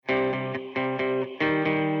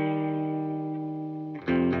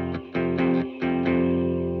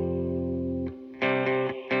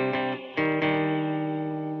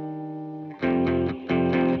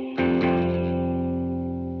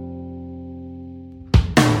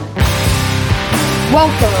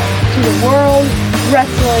Welcome to the World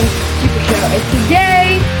Wrestling Super Show. And today,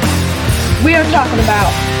 we are talking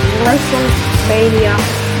about WrestleMania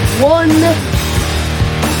 1.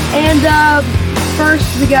 And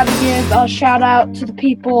first, we gotta give a shout out to the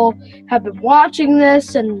people who have been watching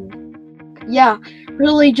this. And yeah,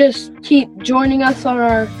 really just keep joining us on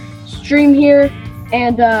our stream here.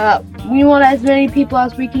 And we want as many people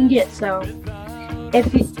as we can get. So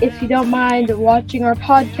if you don't mind watching our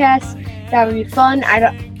podcast, that would be fun. I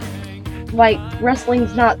don't like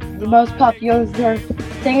wrestling's not the most popular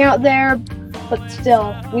thing out there, but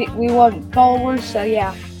still, we want followers. So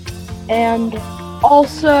yeah, and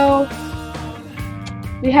also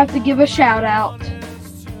we have to give a shout out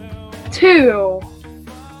to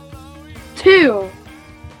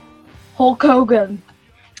Hulk Hogan.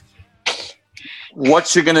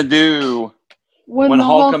 What you gonna do when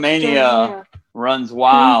Hulkamania runs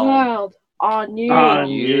wild on you?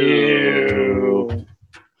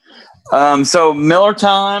 So Miller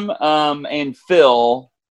Time and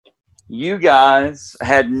Phil, you guys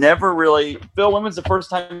had never really. Phil, when was the first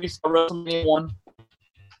time you saw WrestleMania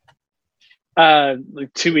 1?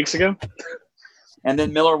 Like 2 weeks ago. And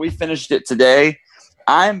then Miller, we finished it today.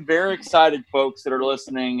 I'm very excited, folks that are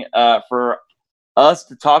listening, for us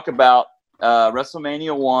to talk about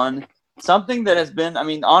WrestleMania 1, something that has been, I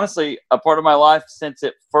mean, honestly, a part of my life since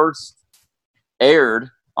it first aired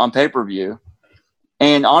on pay-per-view.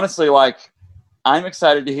 And honestly, like, I'm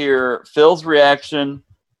excited to hear Phil's reaction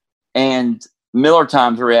and Miller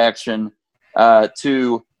Time's reaction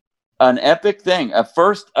to an epic thing, a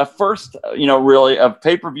first, really a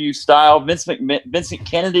pay-per-view style. Vincent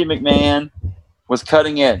Kennedy McMahon was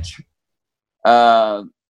cutting edge.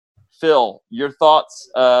 Phil, your thoughts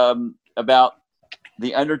about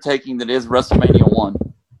the undertaking that is WrestleMania 1?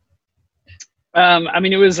 I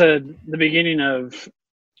mean, it was the beginning of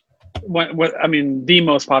the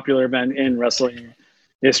most popular event in wrestling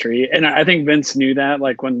history, and I think Vince knew that.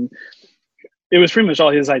 Like, when it was pretty much all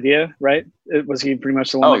his idea, right? Was he pretty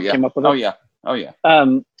much the one that came up with it? Oh yeah. I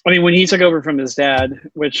mean, when he took over from his dad,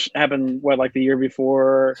 which happened like the year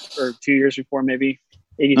before or 2 years before, maybe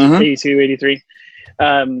 82, 83.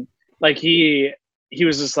 Like he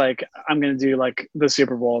was just like, I'm going to do like the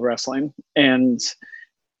Super Bowl of wrestling. And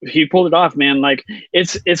he pulled it off, man. Like,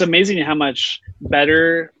 it's amazing how much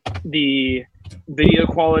better the video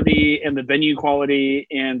quality and the venue quality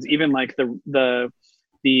and even like the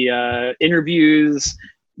interviews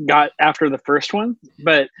got after the first one.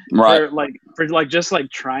 But right. for just like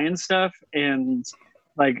trying stuff and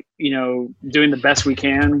like, doing the best we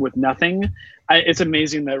can with nothing. It's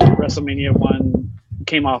amazing that WrestleMania 1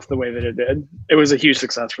 came off the way that it did. It was a huge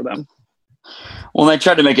success for them. Well, they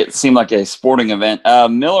tried to make it seem like a sporting event.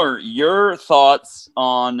 Miller, your thoughts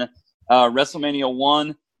on WrestleMania 1?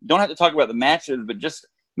 You don't have to talk about the matches, but just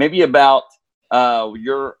maybe about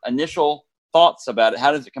your initial thoughts about it.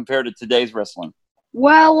 How does it compare to today's wrestling?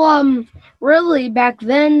 Well, really, back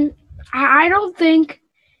then, I don't think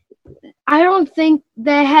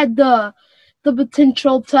they had the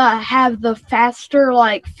potential to have the faster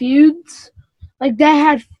like feuds. Like, they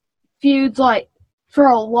had feuds like for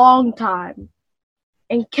a long time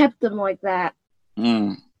and kept them like that.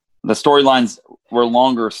 The storylines were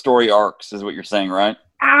longer story arcs, is what you're saying, right?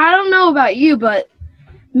 I don't know about you, but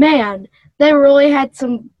man, they really had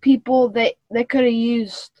some people that they could have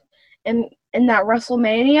used in that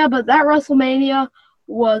WrestleMania. But that WrestleMania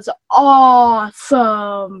was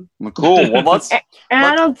awesome. Cool. Well,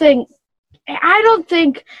 I don't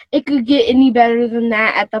think it could get any better than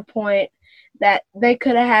that at the point that they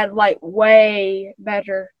could have had like way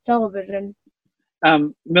better television.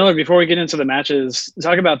 Miller, before we get into the matches,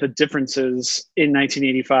 talk about the differences in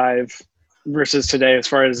 1985 versus today as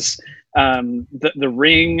far as the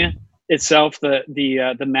ring itself,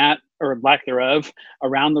 the mat or lack thereof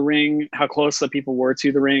around the ring, how close the people were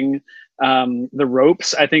to the ring. The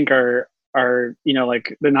ropes, I think, are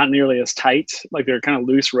like they're not nearly as tight, like they're kind of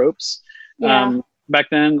loose ropes. Yeah. Back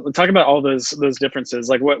then, talk about all those differences.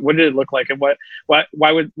 Like, what did it look like, and why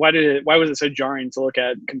was it so jarring to look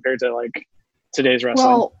at compared to like today's wrestling?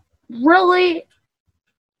 Well, really,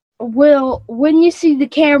 when you see the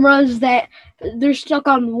cameras that they're stuck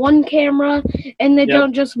on one camera and they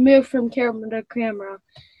don't just move from camera to camera,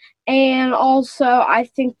 and also I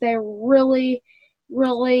think they really,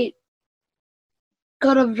 really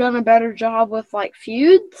could have done a better job with like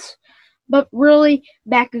feuds. But really,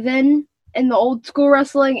 back then, in the old school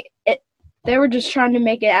wrestling, they were just trying to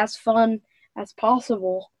make it as fun as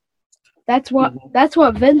possible. That's what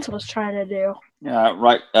Vince was trying to do. Yeah,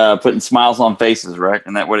 right. Putting smiles on faces, right?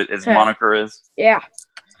 And that what his moniker is. Yeah.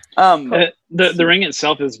 The ring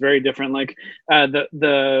itself is very different. Like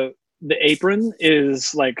the apron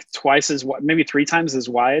is like twice as wide, maybe 3 times as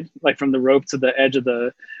wide, like from the rope to the edge of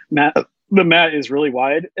the mat. The mat is really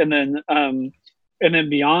wide, and then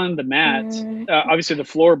beyond the mat, obviously the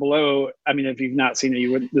floor below. I mean, if you've not seen it,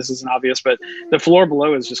 you would. This isn't obvious, but the floor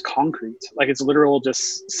below is just concrete. Like it's literal,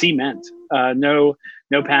 just cement. No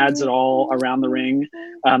pads at all around the ring.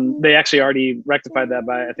 They actually already rectified that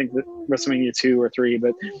by I think WrestleMania 2 or 3,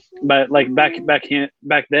 but like back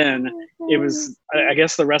then it was, I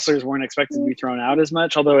guess the wrestlers weren't expected to be thrown out as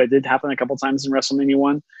much, although it did happen a couple times in WrestleMania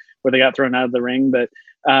 1 where they got thrown out of the ring. But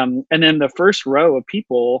and then the first row of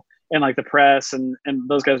people and like the press and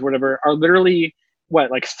those guys, whatever, are literally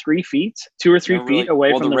what, like 3 feet, 2 or 3 feet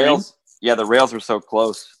away from the rails. ring. Yeah, the rails are so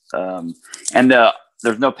close, and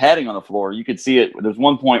there's no padding on the floor. You could see it. There's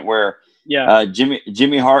one point where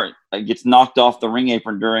Jimmy Hart gets knocked off the ring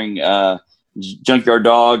apron during Junkyard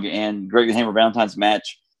Dog and Greg the Hammer Valentine's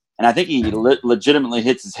match, and I think he legitimately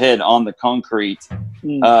hits his head on the concrete.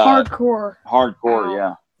 Hardcore. Wow.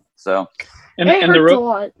 Yeah. So and the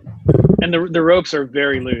rope. And the ropes are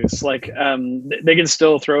very loose. Like they can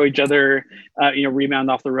still throw each other,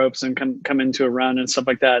 rebound off the ropes and come into a run and stuff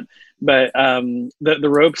like that. But the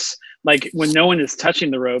ropes, like when no one is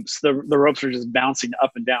touching the ropes are just bouncing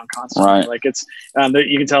up and down constantly. Right. Like it's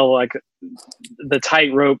you can tell like the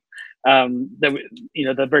tight rope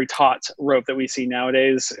the very taut rope that we see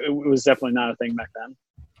nowadays. It was definitely not a thing back then.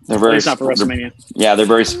 They're very, at least not for WrestleMania.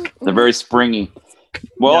 They're very springy.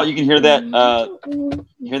 Well, you can hear that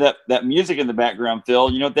music in the background, Phil.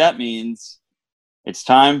 You know what that means? It's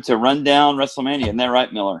time to run down WrestleMania. Isn't that right,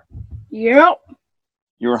 Miller? Yep.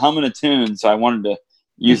 You were humming a tune, so I wanted to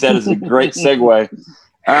use that as a great segue.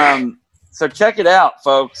 So check it out,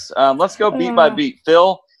 folks. Let's go beat by beat.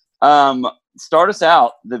 Phil, start us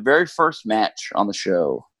out. The very first match on the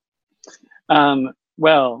show.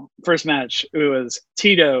 Well, first match, it was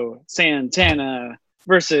Tito Santana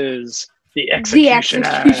versus the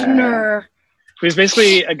Executioner. He was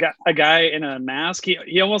basically a guy in a mask.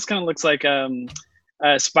 He almost kind of looks like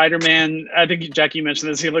Spider-Man. I think Jackie mentioned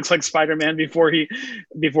this. He looks like Spider-Man before he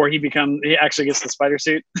actually gets the spider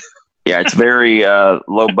suit. Yeah, it's very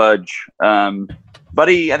low budge.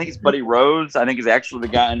 Buddy, I think it's Buddy Rose. I think is actually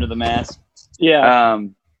the guy under the mask. Yeah.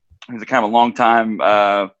 He's a kind of a long time.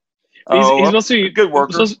 He's supposed to be a good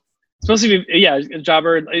worker. Supposed to be a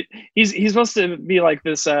jobber. He's supposed to be like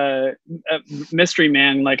this mystery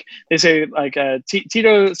man. Like they say, like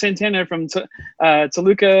Tito Santana from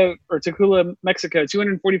Toluca, Mexico,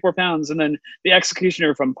 244 pounds, and then the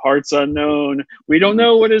Executioner from parts unknown. We don't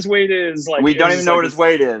know what his weight is. Like we don't even know what his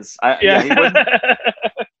weight is.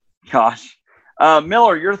 Gosh,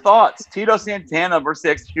 Miller, your thoughts? Tito Santana versus the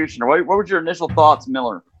Executioner. What were your initial thoughts,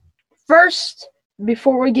 Miller? First,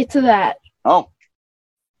 before we get to that. Oh.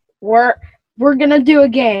 We're gonna do a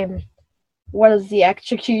game. What is the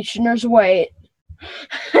Executioner's weight?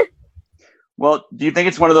 Well, do you think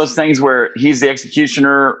it's one of those things where he's the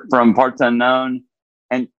Executioner from parts unknown,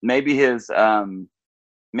 and maybe his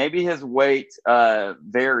weight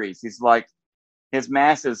varies? He's like his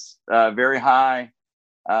mass is very high,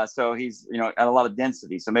 so he's at a lot of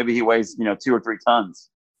density. So maybe he weighs 2 or 3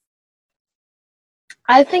 tons.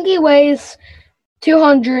 I think he weighs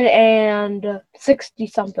 260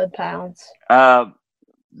 something pounds. The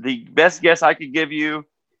best guess I could give you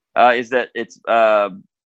is that it's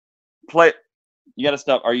play. You got to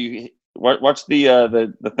stop. Are you watch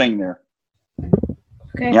the thing there?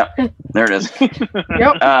 Okay. Yep, there it is.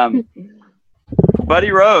 Yep.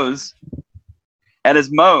 Buddy Rose at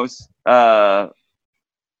his most was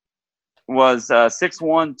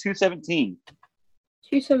 6'1", 217.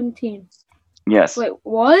 217. Yes. Wait,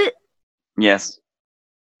 what? Yes.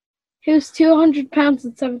 He was 200 pounds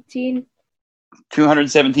at 17.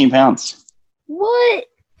 217 pounds. What?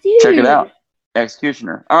 Dude. Check it out.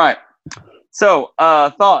 Executioner. All right. So,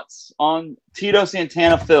 thoughts on Tito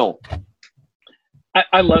Santana, Phil?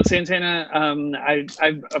 I love Santana.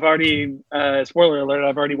 I've already, spoiler alert,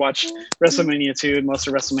 I've already watched WrestleMania 2 and most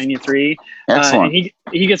of WrestleMania 3. Excellent. And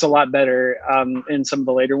he gets a lot better in some of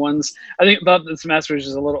the later ones. I thought this match was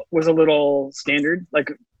a little standard,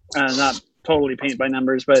 like not totally paint by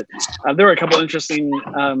numbers, but there were a couple interesting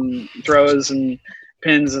throws and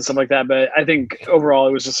pins and stuff like that. But I think overall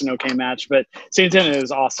it was just an okay match. But Santana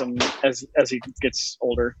is awesome as he gets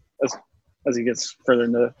older, as he gets further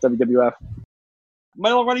into WWF.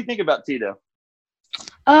 Milo, what do you think about Tito?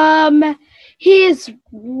 He's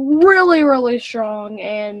really, really strong,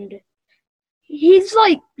 and he's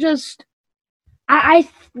like just. I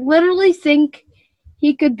literally think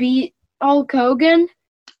he could beat Hulk Hogan.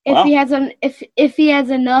 if Wow. if he has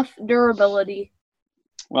enough durability.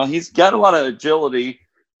 Well, he's got a lot of agility.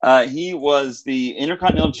 He was the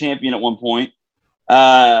Intercontinental Champion at one point.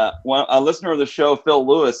 Well, a listener of the show, Phil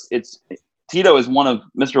Lewis, Tito is one of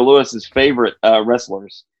Mr. Lewis's favorite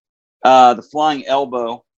wrestlers. The flying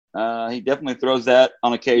elbow, he definitely throws that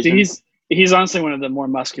on occasion. He's honestly one of the more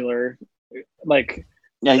muscular,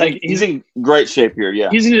 he's in great shape here. Yeah,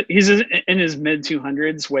 he's in his mid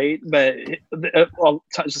 200s weight, but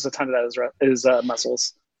just a ton of that is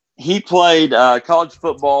muscles. He played college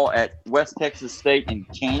football at West Texas State in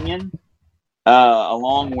Canyon,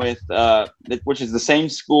 along with which is the same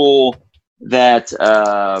school that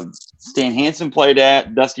Stan Hansen played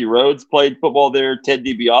at. Dusty Rhodes played football there. Ted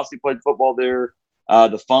DiBiase played football there.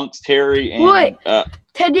 The Funks, Terry, and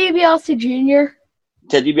Ted DiBiase Jr.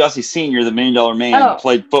 Ted DiBiase Sr., the $1 Million Man,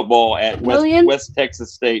 played football at West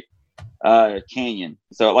Texas State Canyon.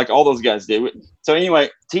 So, like, all those guys did. So, anyway,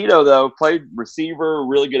 Tito, though, played receiver,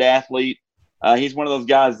 really good athlete. He's one of those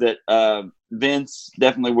guys that Vince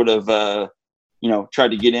definitely would have, tried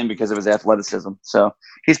to get in because of his athleticism. So,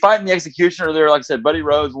 he's fighting the executioner there. Like I said, Buddy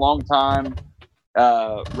Rose, long-time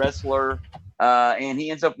wrestler. And he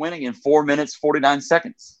ends up winning in 4 minutes, 49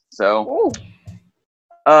 seconds. So,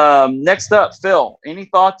 next up, Phil, any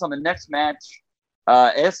thoughts on the next match?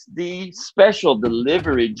 SD Special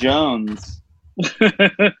Delivery Jones.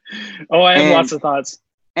 I have lots of thoughts.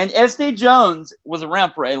 And SD Jones was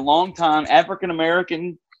around for a long time.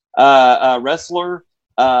 African-American wrestler,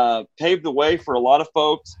 paved the way for a lot of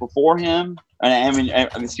folks before him.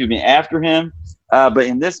 After him. But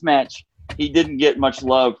in this match, he didn't get much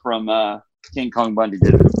love from King Kong Bundy,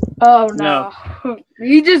 did he? Oh, no.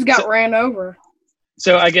 He just got ran over.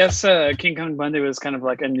 So I guess King Kong Bundy was kind of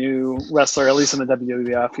like a new wrestler, at least in the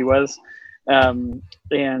WWF he was.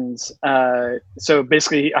 So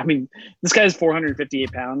basically, I mean, this guy's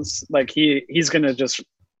 458 pounds. Like he's gonna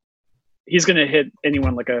hit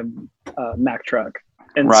anyone like a Mack truck,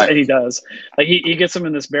 and he does. Like he gets him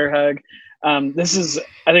in this bear hug. This is,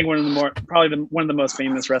 I think, one of the most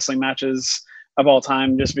famous wrestling matches of all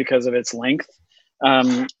time, just because of its length.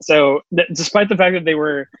 Despite the fact that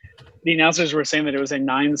the announcers were saying that it was a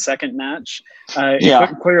 9-second match.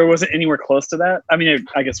 It clearly wasn't anywhere close to that. I mean,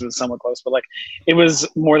 I guess it was somewhat close, but it was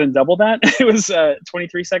more than double that. It was a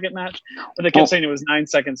 23-second match, but they kept saying it was 9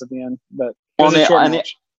 seconds at the end. But it was a short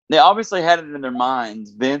match. They obviously had it in their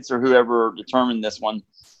minds, Vince or whoever determined this one,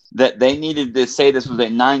 that they needed to say this was a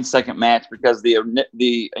 9-second match because the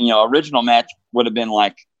original match would have been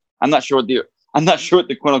like, I'm not sure what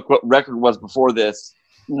the quote unquote record was before this,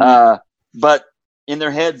 but in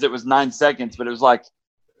their heads, it was 9 seconds, but it was like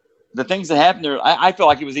the things that happened there. I feel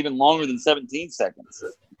like it was even longer than 17 seconds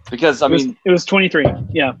because it was 23.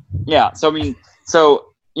 Yeah. Yeah. So,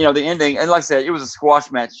 the ending, and like I said, it was a squash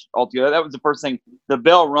match altogether. That was the first thing. The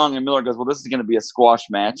bell rung and Miller goes, well, this is going to be a squash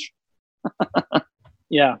match.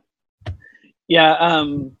 Yeah. Yeah.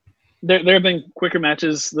 There have been quicker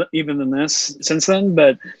matches even than this since then,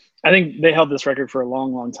 but I think they held this record for a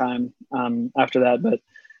long, long time after that. But,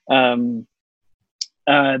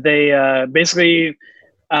 they basically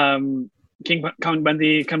King Kong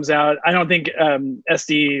Bundy comes out. I don't think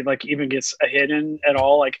SD even gets a hit in at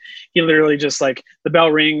all. He literally just the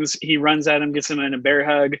bell rings, he runs at him, gets him in a bear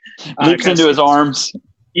hug, leaps into his arms.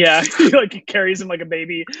 Yeah, he carries him like a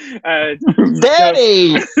baby.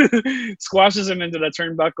 Daddy squashes him into the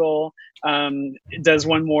turnbuckle. Does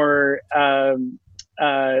one more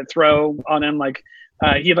throw on him,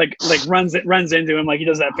 he runs into him, he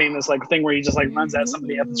does that famous thing where he just runs at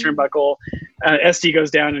somebody at the turnbuckle. SD goes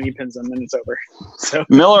down and he pins him, and it's over. So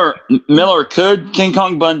Miller, could King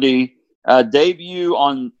Kong Bundy debut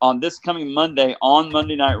on this coming Monday on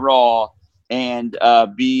Monday Night Raw and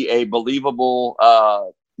be a believable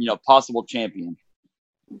possible champion?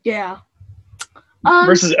 Yeah.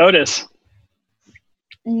 Versus Otis.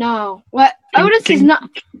 No. What? Otis is not.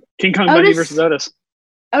 King Kong Bundy versus Otis.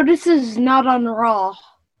 Otis is not on Raw.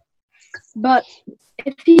 But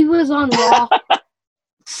if he was on Raw,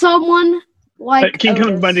 someone like King Otis.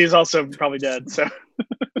 Kong Bundy is also probably dead. So.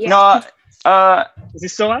 Yeah. No. Is he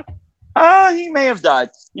still alive? He may have died.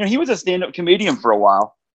 He was a stand-up comedian for a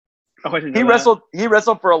while. Oh, I didn't know he wrestled. He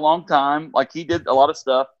wrestled for a long time. He did a lot of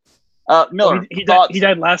stuff. Miller, he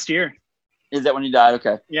died last year. Is that when he died?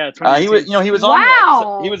 Okay. Yeah, he was. He was on.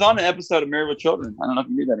 Wow. He was on an episode of Married with Children. I don't know if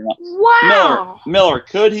you knew that or not. Wow. Miller,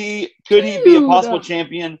 could he be a possible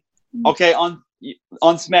champion? Okay, on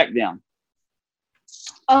SmackDown.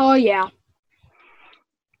 Oh yeah.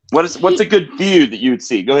 What's a good feud that you would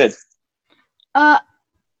see? Go ahead.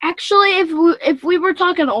 Actually, if we were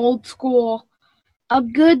talking old school, a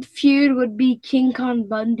good feud would be King Kong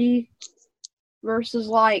Bundy versus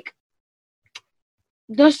like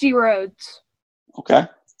Dusty Rhodes. Okay.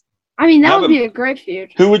 I mean, that would be a great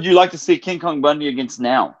feud. Who would you like to see King Kong Bundy against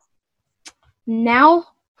now? Now?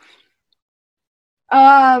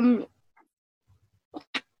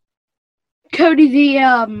 Cody the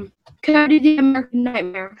American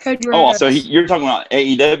Nightmare. Cody Rhodes. So you're talking about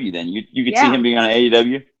AEW then. You could see him being on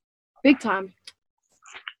AEW? Big time.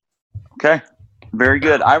 Okay. Very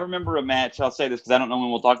good. I remember a match. I'll say this because I don't know when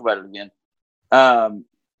we'll talk about it again.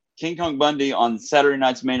 King Kong Bundy on Saturday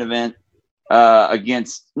night's main event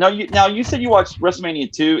against. You said you watched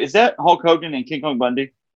WrestleMania 2. Is that Hulk Hogan and King Kong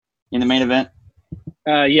Bundy in the main event?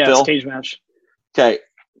 Yeah, Phil? it's a cage match. Okay.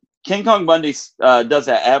 King Kong Bundy does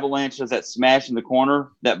that avalanche, does that smash in the corner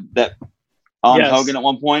that on Hogan at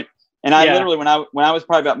one point. And I literally, when I was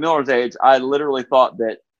probably about Miller's age, I literally thought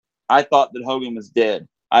that Hogan was dead.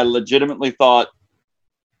 I legitimately thought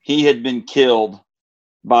he had been killed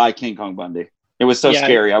by King Kong Bundy. It was so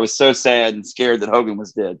scary. I was so sad and scared that Hogan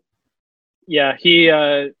was dead. Yeah, he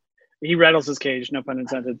rattles his cage, no pun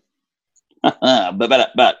intended.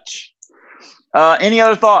 Any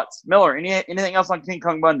other thoughts, Miller? Anything else on King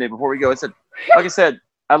Kong Bundy before we go? Like I said,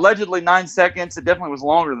 allegedly 9 seconds. It definitely was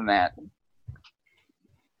longer than that.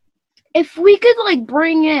 If we could like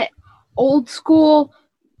bring it old school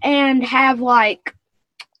and have like,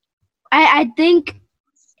 I think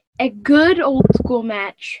a good old school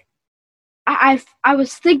match. I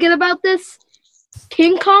was thinking about this.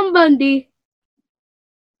 King Kong Bundy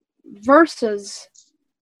versus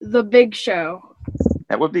The Big Show.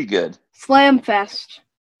 That would be good. Slamfest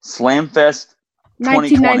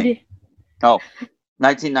 2020.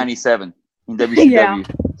 1997 in WCW.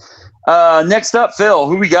 Yeah. Next up, Phil,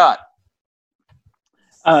 who we got?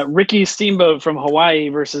 Ricky Steamboat from Hawaii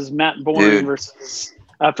versus Matt Bourne versus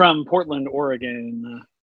from Portland, Oregon.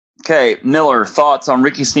 Okay, Miller, thoughts on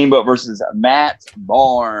Ricky Steamboat versus Matt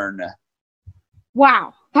Bourne?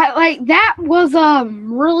 Wow. That was a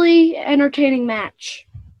really entertaining match.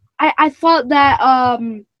 I thought that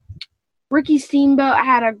Ricky Steamboat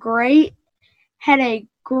had a great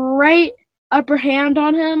upper hand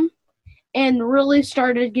on him and really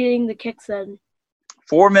started getting the kicks in.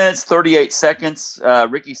 4 minutes, 38 seconds.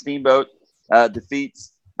 Ricky Steamboat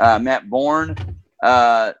defeats Matt Bourne.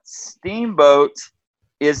 Steamboat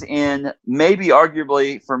is in maybe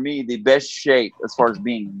arguably for me the best shape as far as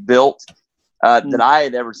being built that I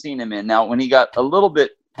had ever seen him in. Now, when he got a little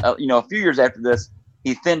bit, a few years after this,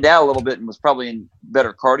 he thinned out a little bit and was probably in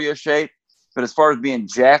better cardio shape. But as far as being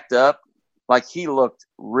jacked up, like he looked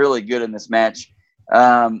really good in this match.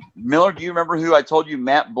 Miller, do you remember who I told you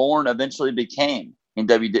Matt Bourne eventually became in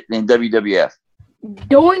WWF?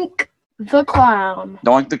 Doink the Clown.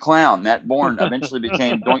 Doink the Clown. Matt Bourne eventually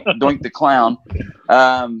became Doink the Clown.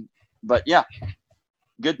 But yeah,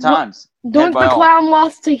 good times. Doink the Clown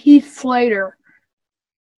lost to Heath Slater.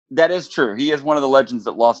 That is true. He is one of the legends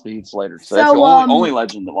that lost to Heath Slater. So that's the only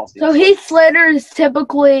legend that lost to Heath Slater. So Heath Slater is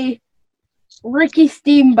typically Ricky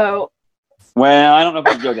Steamboat. Well, I don't know if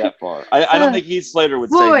I'd go that far. I don't think Heath Slater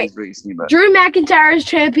would say he's Ricky Steamboat. Drew McIntyre is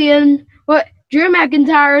champion. Drew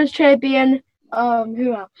McIntyre is champion.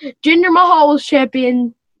 Who else? Jinder Mahal was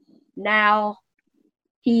champion. Now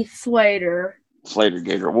Heath Slater.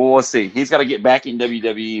 Gator. Well, let's see. He's got to get back in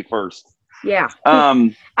WWE first. Yeah.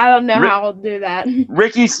 I don't know how I'll do that.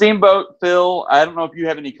 Ricky Steamboat, Phil. I don't know if you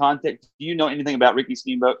have any context. Do you know anything about Ricky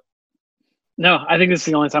Steamboat? No, I think this is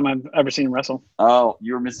the only time I've ever seen him wrestle. Oh,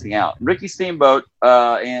 you're missing out. Ricky Steamboat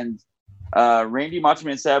and Randy Macho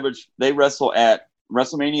Man Savage, they wrestle at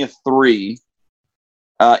WrestleMania 3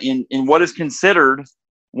 in what is considered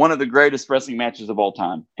one of the greatest wrestling matches of all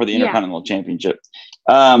time for the Intercontinental Championship.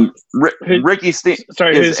 Ricky Steamboat.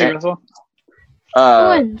 Sorry, who does he wrestle?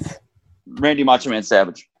 Randy Macho Man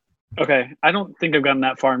Savage. Okay, I don't think I've gotten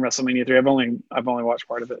that far in WrestleMania 3. I've only watched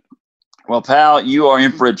part of it. Well, pal, you are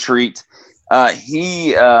in for a treat.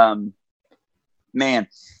 He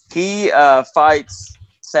fights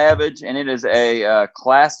Savage, and it is a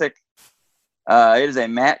classic. It is a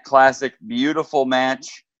Matt classic, beautiful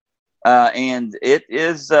match, and it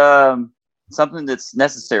is something that's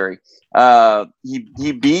necessary.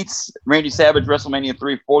 He beats Randy Savage WrestleMania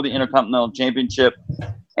 3 for the Intercontinental Championship,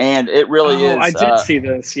 and it really is. I did see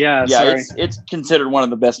this. Yeah, sorry. It's considered one of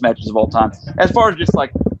the best matches of all time. As far as just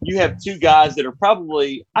like you have two guys that are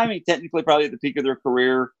technically probably at the peak of their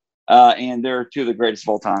career, and they're two of the greatest of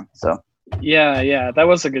all time. So yeah, that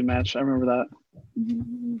was a good match. I remember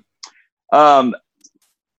that.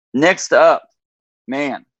 Next up,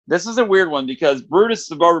 man, this is a weird one because Brutus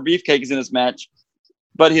the Barber Beefcake is in this match,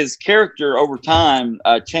 but his character over time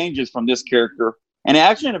changes from this character And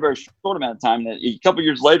actually in a very short amount of time, a couple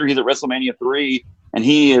years later, he's at WrestleMania 3, and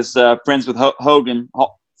he is friends with Hogan.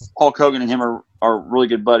 Hulk Hogan and him are really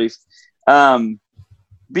good buddies.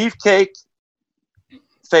 Beefcake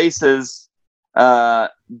faces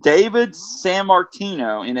David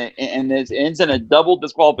Sammartino and it ends in a double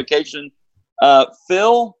disqualification.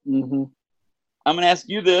 Phil, Mm-hmm. I'm going to ask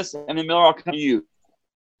you this, and then Miller, I'll come to you.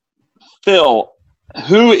 Phil,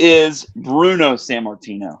 who is Bruno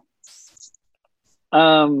Sammartino?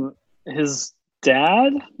 His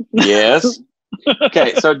dad? Yes.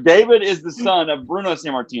 Okay, so David is the son of Bruno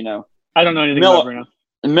Sammartino. I don't know anything about Bruno.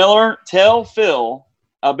 Miller, tell Phil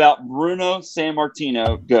about Bruno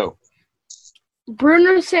Sammartino. Go.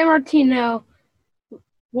 Bruno Sammartino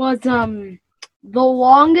was the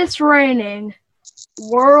longest reigning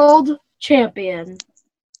world champion,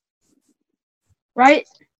 right?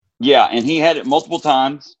 Yeah, and he had it multiple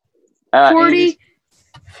times. 40.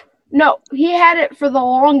 No, he had it for the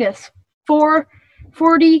longest,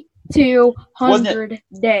 4,200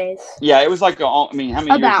 days. Yeah, it was like how many years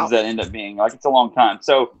does that end up being? Like, it's a long time.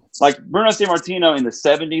 So, like, Bruno Sammartino in the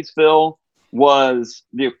 70s, Phil, was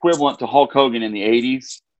the equivalent to Hulk Hogan in the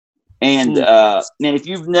 80s. And and if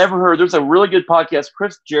you've never heard, there's a really good podcast,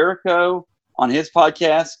 Chris Jericho on his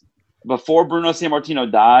podcast, before Bruno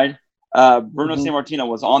Sammartino died. Bruno Sammartino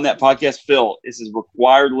was on that podcast. Phil, this is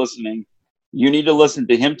required listening. You need to listen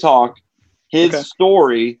to him talk. His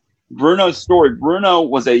story, Bruno's story. Bruno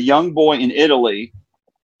was a young boy in Italy.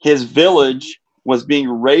 His village was being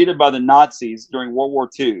raided by the Nazis during World War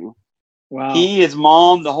II. Wow. He, his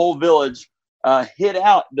mom, the whole village hid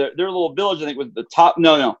out. Their little village, I think, was the top.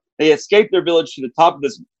 No. They escaped their village to the top of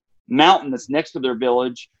this mountain that's next to their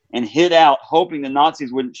village and hid out, hoping the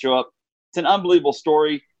Nazis wouldn't show up. It's an unbelievable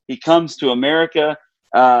story. He comes to America.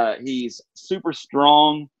 He's super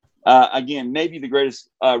strong. Again, maybe the greatest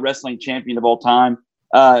wrestling champion of all time.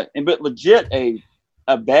 But legit a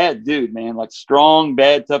bad dude, man. Like, strong,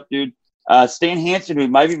 bad, tough dude. Stan Hansen, who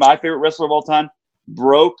might be my favorite wrestler of all time,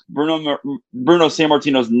 broke Bruno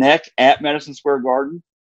Sammartino's neck at Madison Square Garden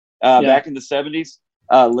back in the 70s.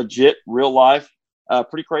 Legit, real life,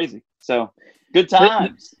 pretty crazy. So, good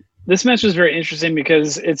times. This match was very interesting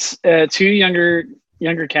because it's two younger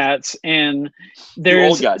cats, and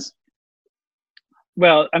there's old guys.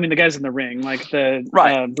 Well, I mean, the guys in the ring, like the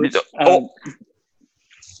Bruce,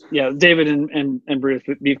 David and Bruce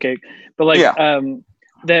Beefcake, but like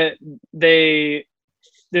that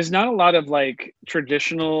there's not a lot of like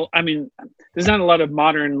traditional. I mean, there's not a lot of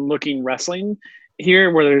modern looking wrestling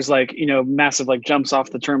here, where there's like, you know, massive like jumps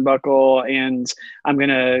off the turnbuckle, and I'm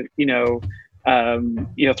gonna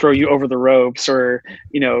throw you over the ropes, or,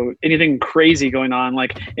 you know, anything crazy going on.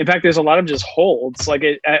 Like, in fact, there's a lot of just holds. Like,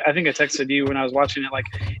 I think I texted you when I was watching it. Like,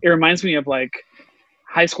 it reminds me of like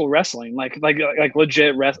high school wrestling, like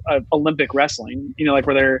legit Olympic wrestling. You know, like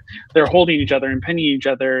where they're holding each other and pinning each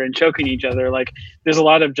other and choking each other. Like, there's a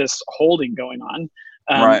lot of just holding going on.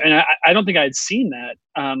 And I don't think I'd seen that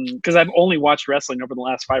because I've only watched wrestling over the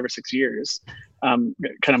last 5 or 6 years, kind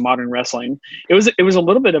of modern wrestling. It was a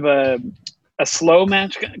little bit of a slow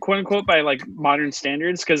match, quote unquote, by like modern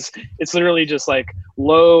standards, because it's literally just like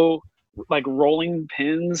low, like rolling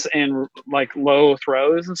pins and like low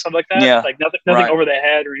throws and stuff like that. Yeah, like nothing over the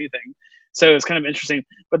head or anything. So it's kind of interesting.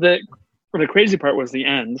 But the crazy part was the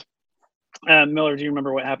end. Miller, do you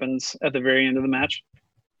remember what happens at the very end of the match?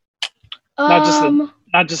 Not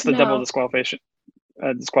just the double disqualification.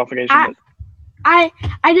 But I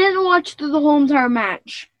didn't watch the whole entire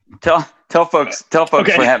match. Tell folks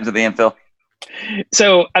what happens at the end, Phil.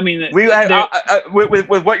 So, I mean,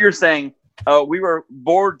 with what you're saying, we were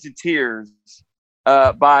bored to tears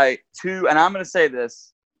by two, and I'm going to say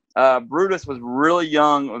this: Brutus was really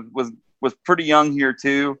young, was pretty young here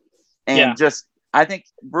too, and I think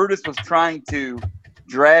Brutus was trying to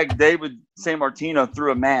drag David Sammartino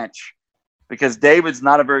through a match because David's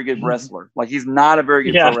not a very good wrestler. Like, he's not a very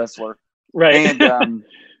good pro wrestler, right? And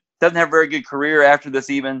doesn't have a very good career after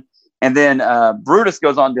this even. And then Brutus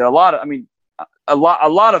goes on to a lot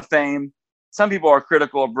of fame. Some people are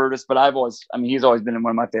critical of Brutus, but he's always been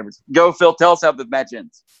one of my favorites. Go, Phil. Tell us how the match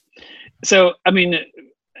ends. So, I mean,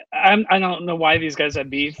 I don't know why these guys have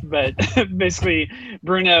beef, but basically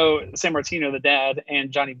Bruno Sammartino, the dad,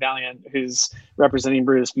 and Johnny Valiant, who's representing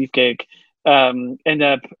Brutus Beefcake, end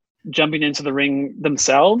up jumping into the ring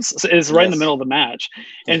themselves. So it's right in the middle of the match.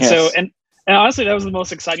 And so, and honestly, that was the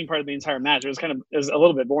most exciting part of the entire match. It was a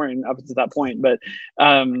little bit boring up to that point, but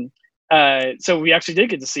so we actually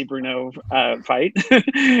did get to see Bruno fight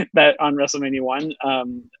that on WrestleMania 1,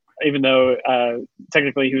 even though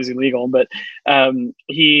technically he was illegal, but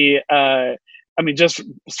he just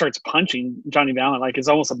starts punching Johnny Valiant like it's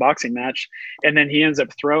almost a boxing match, and then he ends up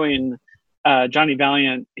throwing Johnny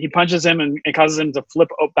Valiant. He punches him and it causes him to flip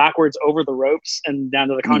backwards over the ropes and down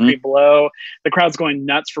to the concrete below. The crowd's going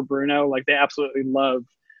nuts for Bruno. Like they absolutely love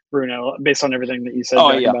Bruno based on everything that you said.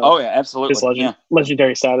 About absolutely. His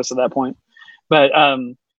legendary status at that point. But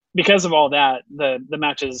because of all that, the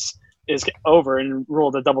match is over and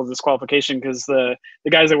ruled a double disqualification because the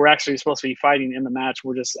guys that were actually supposed to be fighting in the match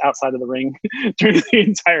were just outside of the ring during the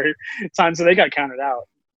entire time, so they got counted out,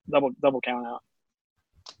 double count out.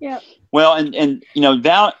 Yeah. Well, and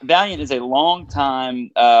Valiant is a long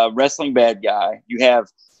time wrestling bad guy. You have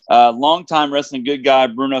long time wrestling good guy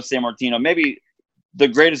Bruno Sammartino, maybe the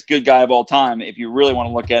greatest good guy of all time if you really want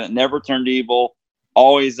to look at it. Never turned evil,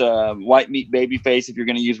 always a white meat baby face if you're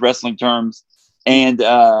going to use wrestling terms, and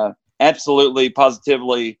absolutely,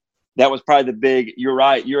 positively, that was probably the big. You're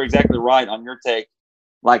right. You're exactly right on your take.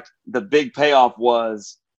 Like the big payoff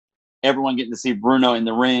was everyone getting to see Bruno in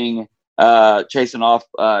the ring, chasing off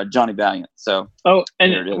Johnny Valiant. So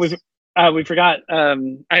and we forgot.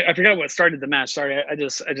 I forgot what started the match. Sorry, I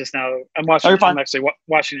just now I'm watching. I'm actually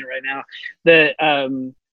watching it right now.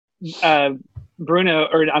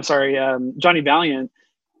 Johnny Valiant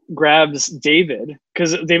grabs David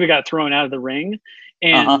because David got thrown out of the ring.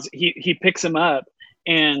 And he picks him up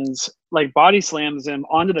and like body slams him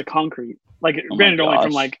onto the concrete. Like granted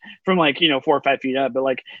only from 4 or 5 feet up,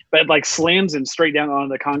 but slams him straight down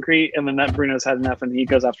onto the concrete, and then that Bruno's had enough and he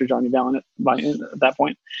goes after Johnny Valiant at that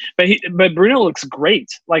point. But Bruno looks great.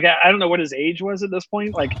 Like I don't know what his age was at this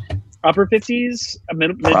point, like upper 50s,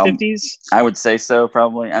 mid 50s. I would say so,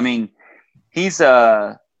 probably. I mean, he's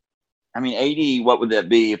 80, what would that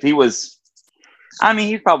be? If he was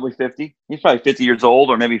he's probably 50. He's probably 50 years old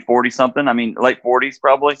or maybe 40 something. I mean, late 40s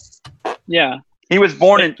probably. Yeah. He was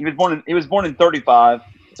born in 35,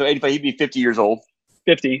 so 85. He'd be 50 years old.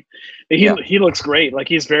 50. He looks great. Like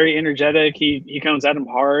he's very energetic. He comes at him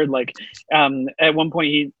hard. Like at one point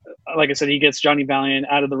he, like I said, he gets Johnny Valiant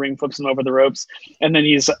out of the ring, flips him over the ropes, and then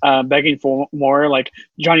he's begging for more. Like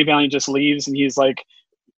Johnny Valiant just leaves and he's like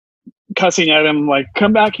cussing at him like,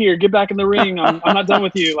 come back here, get back in the ring, I'm not done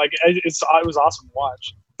with you. Like it was awesome to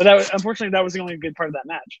watch, but unfortunately that was the only good part of that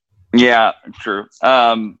match. Yeah, true.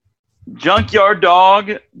 Junkyard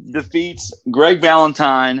Dog defeats Greg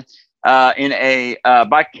Valentine in a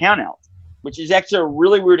by countout, which is actually a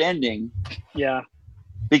really weird ending. Yeah,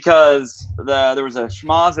 because there was a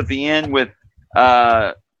schmoz at the end with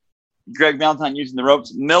Greg Valentine using the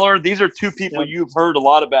ropes. Miller, these are two people you've heard a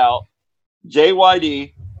lot about: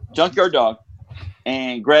 JYD, Junkyard Dog,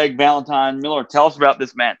 and Greg Valentine. Miller, tell us about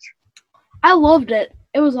this match. I loved it.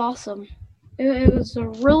 It was awesome. It was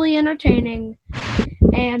really entertaining,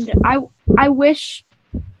 and I wish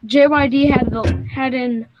JYD had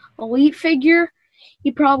an Elite figure.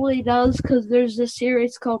 He probably does because there's this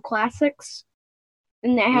series called Classics,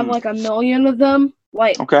 and they have like 1 million of them,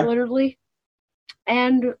 literally.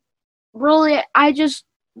 And really, I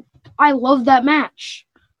love that match.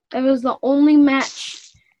 It was the only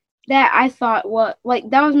match that I thought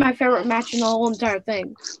that was my favorite match in the whole entire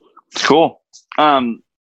thing. Cool.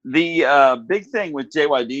 The big thing with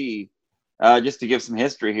JYD, just to give some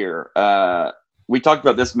history here, we talked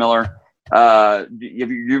about this, Miller. You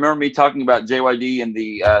remember me talking about JYD in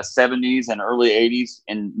the 70s and early 80s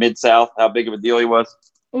in Mid-South, how big of a deal he was?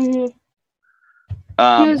 Mm-hmm.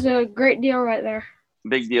 He was a great deal right there.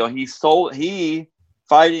 Big deal. He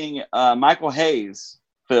fighting Michael Hayes,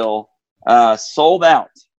 Phil, sold out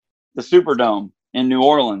the Superdome in New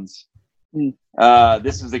Orleans.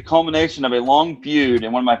 This is the culmination of a long feud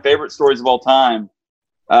and one of my favorite stories of all time.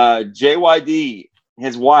 JYD,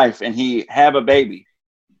 his wife, and he have a baby.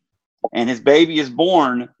 And his baby is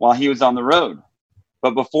born while he was on the road.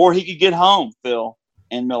 But before he could get home, Phil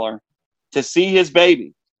and Miller, to see his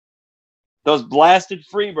baby, those blasted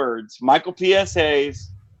Freebirds, Michael P.S. Hayes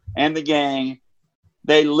and the gang,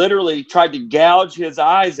 they literally tried to gouge his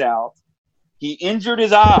eyes out. He injured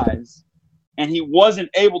his eyes, and he wasn't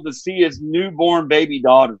able to see his newborn baby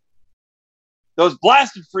daughter. Those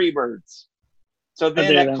blasted Freebirds. So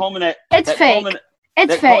then that culminated. It's fake.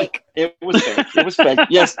 It's fake. It was fake. It was fake.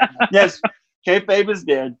 Yes. Kayfabe is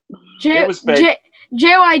dead. It was fake.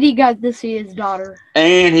 JYD got to see his daughter.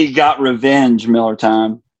 And he got revenge, Miller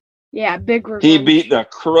time. Yeah, big revenge. He beat the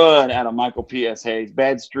crud out of Michael P.S. Hayes.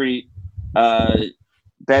 Bad street.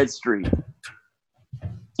 Anyway.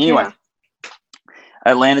 Yeah.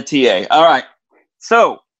 Atlanta, TA. All right.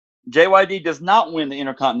 So, JYD does not win the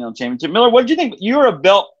Intercontinental Championship. Miller, what did you think? You're a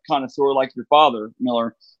belt connoisseur like your father,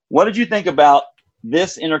 Miller. What did you think about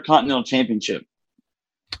this Intercontinental Championship?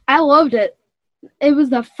 I loved it. It was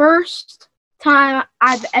the first time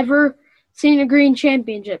I've ever seen a green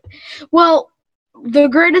championship. Well, the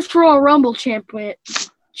greatest Royal Rumble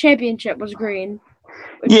championship was green.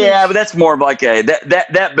 Yeah, but that's more of like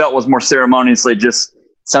that belt was more ceremoniously just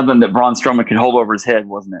something that Braun Strowman could hold over his head,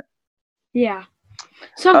 wasn't it? Yeah.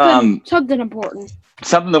 Something important.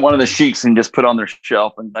 Something that one of the sheiks can just put on their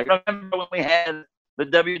shelf. And like, I remember when we had the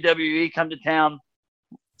WWE come to town.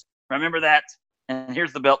 Remember that? And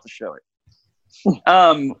here's the belt to show it.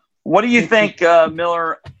 What do you think,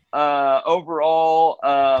 Miller, overall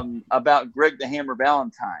about Greg the Hammer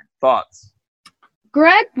Valentine? Thoughts?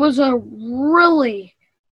 Greg was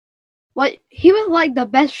he was like the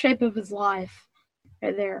best shape of his life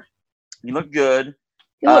right there. He looked good.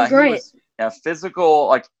 He looked great. He was, physical,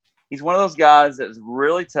 like he's one of those guys that's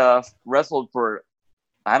really tough, wrestled for,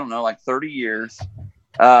 I don't know, like 30 years,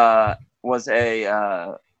 was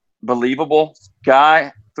a believable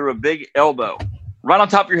guy, threw a big elbow right on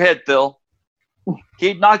top of your head, Phil.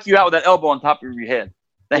 He'd knock you out with that elbow on top of your head.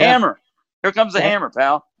 The hammer. Here comes the hammer,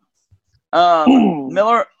 pal.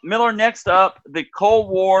 Miller, next up, the Cold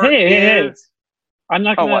War Hey. I'm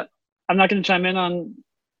not gonna chime in on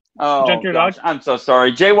Junkyard Dog. I'm so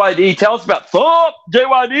sorry. JYD, tell us about Thump.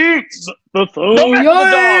 JYD. Don't mess with the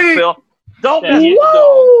dog, Phil. Don't mess with the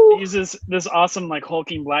dog. He's this awesome like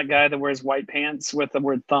hulking black guy that wears white pants with the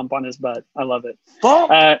word Thump on his butt. I love it.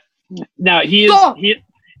 Thump. Now he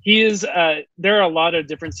is there are a lot of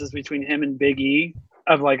differences between him and Big E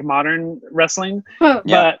of like modern wrestling,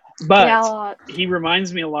 but he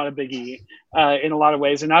reminds me a lot of Big E in a lot of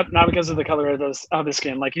ways, and not because of the color of his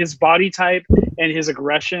skin. Like his body type and his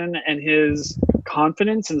aggression and his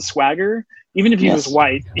confidence and swagger. Even if he was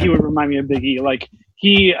white, he would remind me of Big E. Like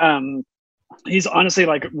he's honestly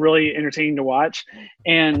like really entertaining to watch,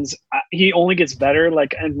 and he only gets better.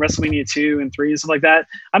 Like in WrestleMania 2 and 3 and stuff like that.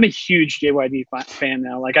 I'm a huge JYD fan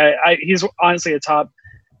now. Like he's honestly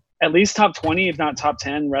at least top 20, if not top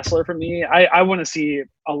 10 wrestler for me. I want to see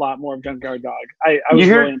a lot more of Junkyard Dog. I was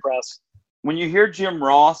really impressed. When you hear Jim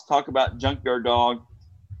Ross talk about Junkyard Dog,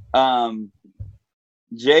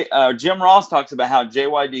 Jim Ross talks about how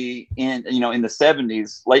JYD in the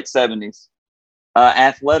 70s, late 70s,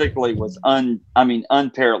 athletically was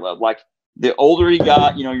unparalleled. Like the older he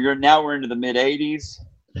got, we're into the mid 80s,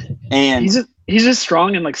 and he's just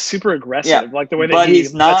strong and like super aggressive, like the way that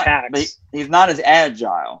he's not attacks. He's not as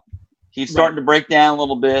agile. He's starting to break down a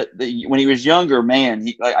little bit. When he was younger, man,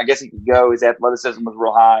 I guess he could go. His athleticism was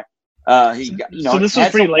real high. So this was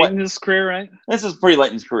pretty late in his career, right? This is pretty late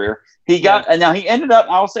in his career. And now he ended up.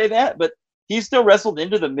 I'll say that, but he still wrestled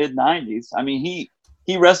into the mid 90s. I mean,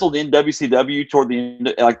 he wrestled in WCW toward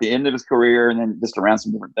the end of his career, and then just around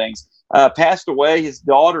some different things. Passed away. His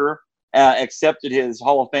daughter accepted his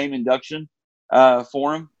Hall of Fame induction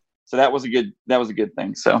for him, so that was a good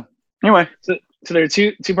thing. So anyway. So there are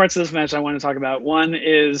two parts of this match I want to talk about. One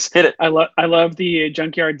is hit it. I love the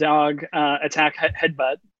Junkyard Dog attack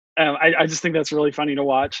headbutt. I just think that's really funny to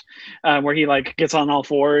watch, where he like gets on all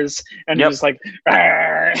fours and he's just like,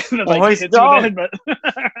 and then, like he's the dog.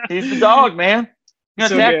 He's the dog, man.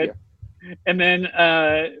 So good. You. And then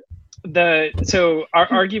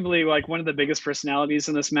arguably like one of the biggest personalities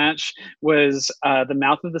in this match was the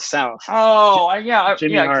Mouth of the South. Oh yeah,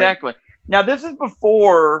 Jimmy Hart. Exactly. Now this is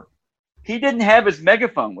before. He didn't have his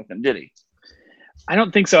megaphone with him, did he? I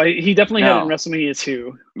don't think so. He definitely had it in WrestleMania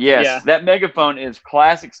 2. Yes, yeah. That megaphone is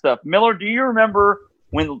classic stuff. Miller, do you remember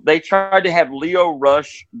when they tried to have Leo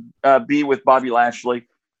Rush be with Bobby Lashley?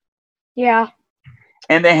 Yeah.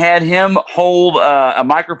 And they had him hold a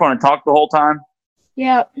microphone and talk the whole time?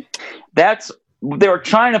 Yeah. They were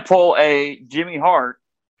trying to pull a Jimmy Hart,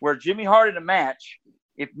 where Jimmy Hart in a match,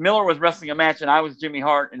 if Miller was wrestling a match and I was Jimmy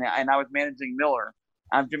Hart and I was managing Miller,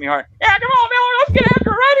 I'm Jimmy Hart. Yeah, come on, Miller. Let's get after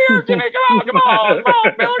it right here, Jimmy. Come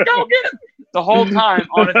on, Miller. Go get it. The whole time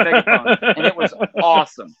on his megaphone. And it was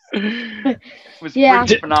awesome. It was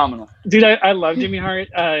pretty phenomenal. Dude, I love Jimmy Hart.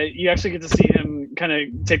 You actually get to see him kind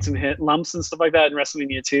of take some lumps and stuff like that in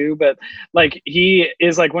WrestleMania 2. But, like, he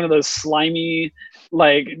is, like, one of those slimy,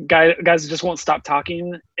 like, guys that just won't stop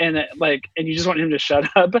talking. And you just want him to shut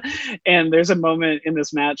up. And there's a moment in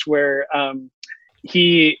this match where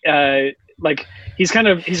he's kind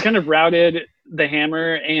of routed the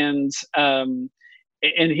Hammer and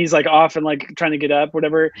he's like off and like trying to get up,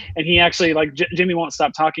 whatever. And he actually like Jimmy won't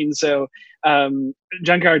stop talking. So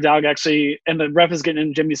Junkyard Dog actually, and the ref is getting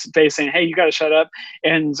in Jimmy's face saying, "Hey, you got to shut up."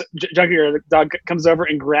 And Junkyard Dog comes over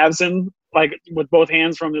and grabs him like with both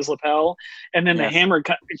hands from his lapel, and then the hammer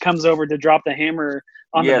comes over to drop the hammer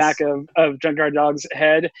on the back of Junkyard Dog's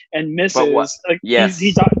head and misses.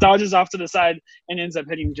 He dodges off to the side and ends up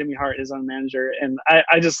hitting Jimmy Hart, his own manager. And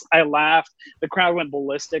I laughed. The crowd went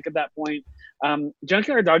ballistic at that point.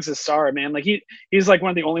 Junkyard Dog's a star, man. Like he's like one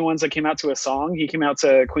of the only ones that came out to a song. He came out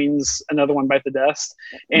to Queen's Another One Bite the Dust,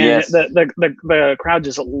 and the crowd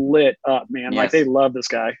just lit up, man. Like they love this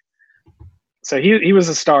guy. So he was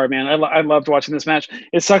a star, man. I loved watching this match.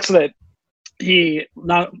 It sucks that he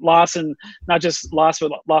not just lost,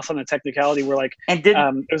 but lost on a technicality where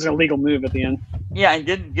it was an illegal move at the end. Yeah, and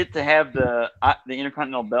didn't get to have the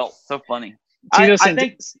Intercontinental belt. So funny.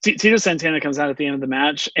 Tito Santana comes out at the end of the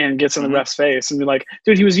match and gets in the ref's face and be like,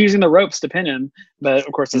 dude, he was using the ropes to pin him. But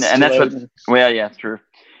of course, it's true.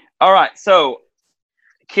 All right. So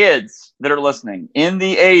kids that are listening, in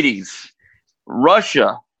the 80s,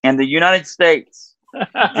 Russia and the United States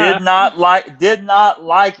did not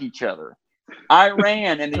like each other.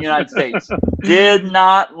 Iran and the United States did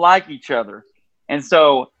not like each other. And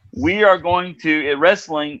so wrestling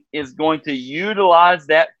is going to utilize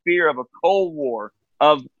that fear of a Cold War,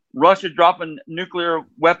 of Russia dropping nuclear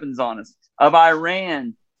weapons on us, of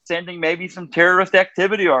Iran sending maybe some terrorist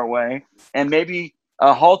activity our way, and maybe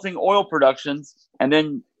halting oil productions, and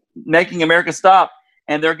then making America stop.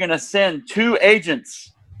 And they're going to send 2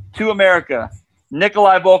 agents to America,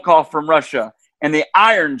 Nikolai Volkov from Russia and the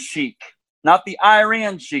Iron Sheik, not the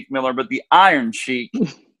Iran Sheik, Miller, but the Iron Sheik.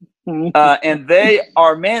 And they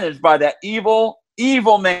are managed by that evil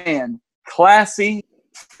man, Classy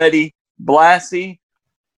Eddie Blassie.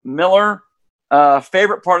 Miller,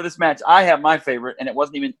 favorite part of this match. I have my favorite, and it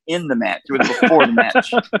wasn't even in the match. It was before the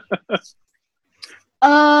match.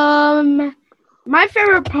 My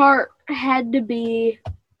favorite part had to be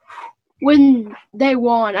when they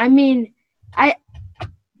won. I mean,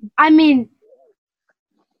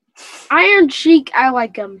 Iron Sheik, I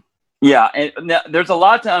like him. Yeah, and now, there's a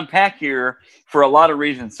lot to unpack here for a lot of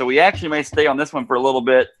reasons. So we actually may stay on this one for a little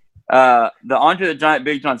bit. The Andre the Giant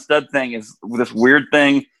Big John Studd thing is this weird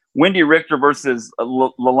thing. Wendy Richter versus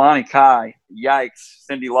Lalani Kai. Yikes,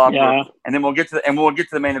 Cyndi Lauper. Yeah. And then we'll get to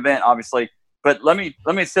the main event, obviously. But let me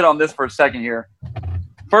sit on this for a second here.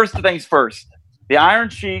 First things first. The Iron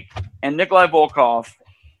Sheik and Nikolai Volkov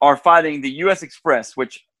are fighting the U.S. Express,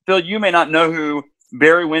 which, Phil, you may not know who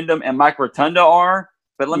Barry Windham and Mike Rotunda are,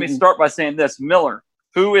 but let me start by saying this. Miller,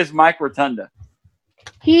 who is Mike Rotunda?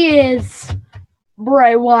 He is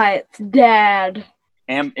Bray Wyatt's dad.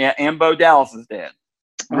 And Bo Dallas's dad.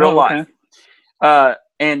 Real life.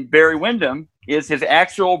 And Barry Windham is his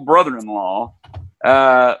actual brother-in-law.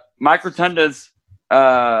 Mike Rotunda's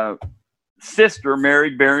sister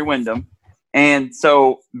married Barry Windham. And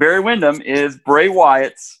so Barry Windham is Bray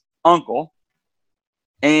Wyatt's uncle.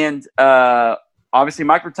 And obviously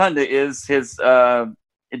Mike Rotunda is his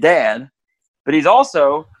dad. But he's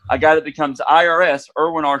also a guy that becomes IRS,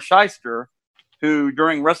 Irwin R. Shyster, who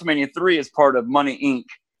during WrestleMania 3 is part of Money Inc.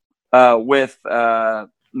 With $1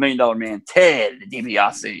 Million Man, Ted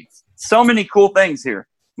DiBiase. So many cool things here.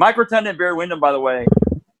 Mike Rotunda and Barry Windham, by the way,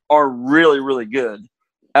 are really, really good.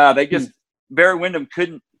 Barry Windham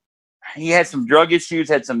he had some drug issues,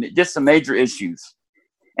 had some major issues,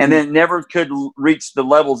 and then never could reach the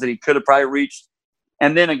levels that he could have probably reached.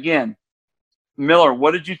 And then again, Miller,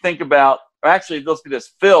 what did you think about, actually, let's do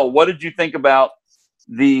this. Phil, what did you think about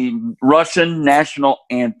the Russian national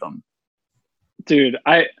anthem? Dude,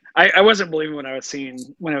 I wasn't believing what I was seeing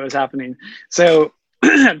when it was happening. So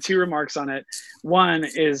I have 2 remarks on it. One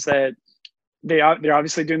is that they're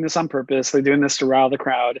obviously doing this on purpose. They're doing this to rile the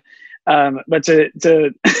crowd. But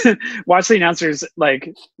to watch the announcers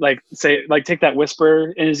say take that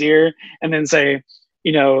whisper in his ear and then say,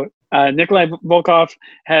 Nikolai Volkov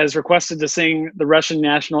has requested to sing the Russian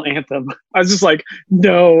national anthem. I was just like,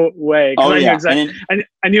 no way. Oh, yeah.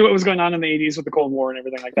 I knew what was going on in the 80s with the Cold War and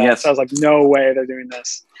everything like that. Yes. So I was like, no way they're doing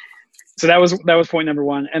this. So that was point number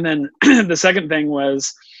 1. And then the second thing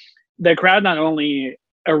was the crowd not only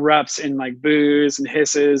erupts in boos and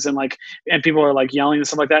hisses and people are yelling and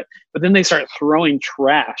stuff like that, but then they start throwing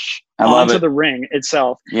trash onto the ring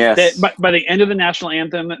itself. Yes. By the end of the national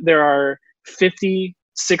anthem, there are 50,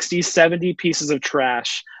 60, 70 pieces of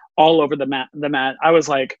trash all over the mat. I was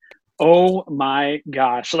like, oh my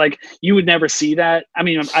gosh. You would never see that. I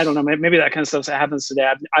mean, I don't know. Maybe that kind of stuff happens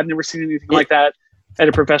today. I've never seen anything like that at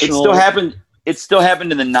a professional. It still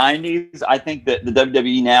happened in the 90s. I think that the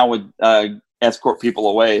WWE now would escort people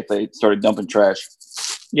away if they started dumping trash.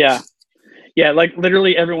 Yeah. Yeah, like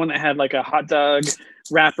literally everyone that had like a hot dog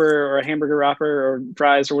wrapper or a hamburger wrapper or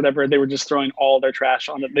fries or whatever, they were just throwing all their trash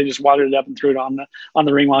on it. They just watered it up and threw it on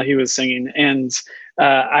the ring while he was singing, and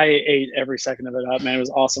I ate every second of it up. Man, it was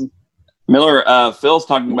awesome. Miller, Phil's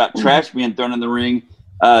talking about trash being thrown in the ring.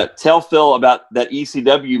 Tell Phil about that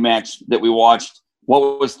ECW match that we watched.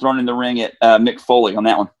 What was thrown in the ring at Mick Foley on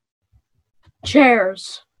that one?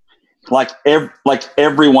 Chairs. Like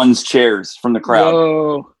everyone's chairs from the crowd.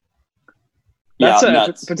 Whoa.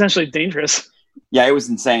 That's potentially dangerous. Yeah, it was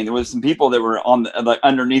insane. There was some people that were on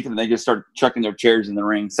underneath them. They just started chucking their chairs in the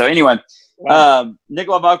ring. So anyway, wow.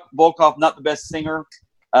 Nikolai Volkov, not the best singer.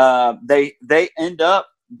 They end up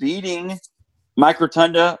beating Mike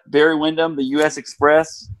Rotunda, Barry Windham, the U.S.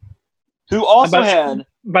 Express, who also had.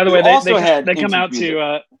 By the way, they come out music.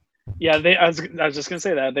 To. I was just gonna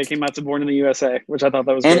say that they came out to Born in the USA, which I thought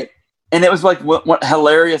that was great. And it was like what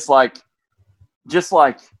hilarious, just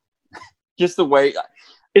the way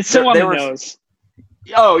it's so on the nose.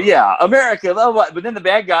 Oh yeah, America, but then the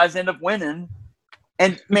bad guys end up winning.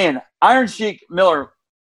 And man, Iron Sheik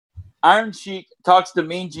talks to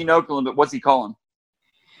Mean Gene Okerlund, but what's he call him?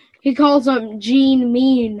 He calls him Gene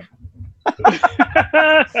Mean.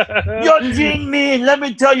 You're Gene Mean. Let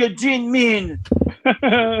me tell you, Gene Mean.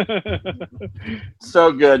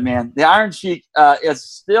 So good, man. The Iron Sheik is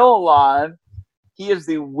still alive. He is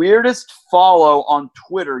the weirdest follow on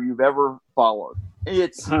Twitter you've ever followed.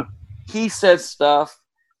 He says stuff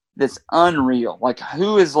that's unreal. Like,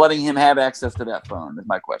 who is letting him have access to that phone is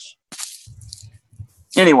my question.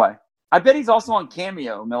 Anyway, I bet he's also on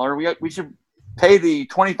Cameo, Miller. We should pay the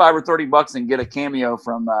 $25 or $30 and get a cameo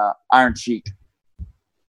from Iron Sheik.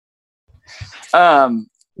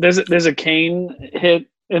 There's a cane hit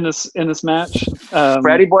in this match.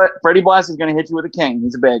 Freddie Blas is going to hit you with a cane.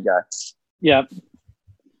 He's a bad guy. Yeah,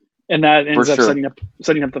 and that ends up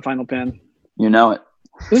setting up the final pin. You know it.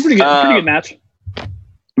 This is pretty good match.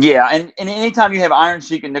 Yeah, and anytime you have Iron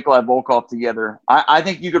Sheik and Nikolai Volkov together, I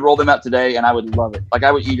think you could roll them out today, and I would love it. Like,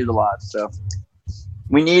 I would eat it alive. So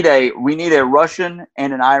we need a Russian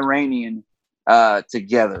and an Iranian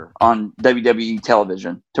together on WWE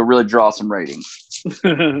television to really draw some ratings.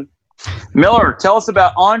 Miller, tell us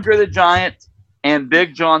about Andre the Giant and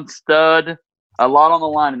Big John Studd. A lot on the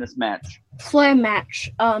line in this match. Slam match.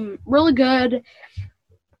 Really good.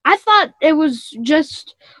 I thought it was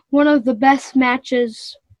just one of the best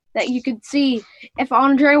matches that you could see. If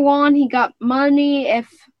Andre won, he got money. If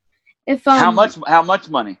how much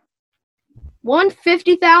money? Won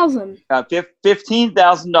 $50,000. $15,000.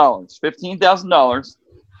 $15,000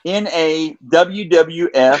 in a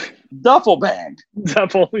WWF duffel bag.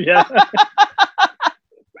 Duffel, yeah.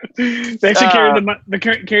 They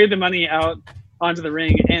actually carried the money out onto the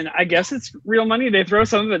ring, and I guess it's real money. They throw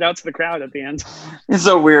some of it out to the crowd at the end. It's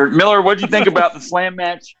so weird. Miller, what did you think about the slam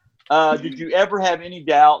match? Did you ever have any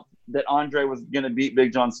doubt that Andre was going to beat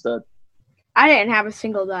Big John Studd? I didn't have a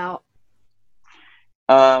single doubt.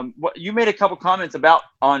 You made a couple comments about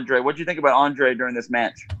Andre. What did you think about Andre during this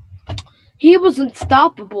match? He was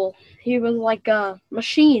unstoppable. He was like a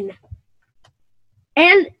machine.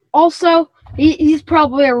 And also, he's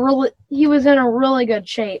probably he was in a really good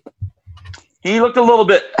shape. He looked a little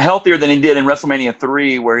bit healthier than he did in WrestleMania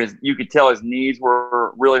 3, where you could tell his knees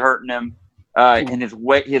were really hurting him, and his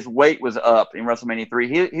weight was up in WrestleMania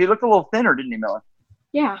 3. He looked a little thinner, didn't he, Miller?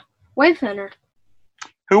 Yeah, way thinner.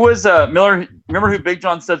 Who was Miller? Remember who Big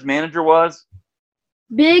John Studd's manager was?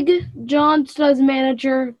 Big John Studd's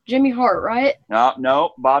manager, Jimmy Hart, right?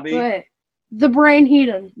 No, Bobby. Wait, the Brain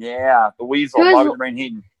Heenan. Yeah, the Weasel, Bobby the Brain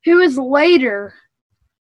Heenan. Who is later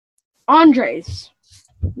Andre's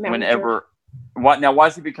manager. Why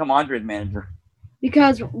does he become Andre's manager?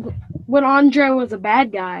 Because when Andre was a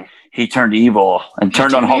bad guy, he turned evil and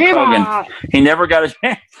turned on Hulk Hogan. He never got a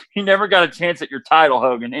chance. He never got a chance at your title,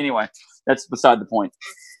 Hogan. Anyway, that's beside the point.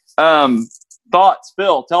 Thoughts,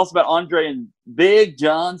 Phil? Tell us about Andre and Big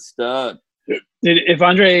John Studd. If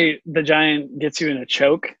Andre the Giant gets you in a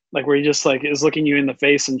choke, like where he just like is looking you in the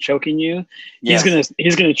face and choking you, yes,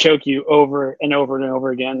 he's gonna choke you over and over and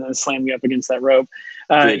over again and slam you up against that rope.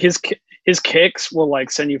 His kicks will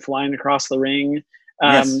like send you flying across the ring.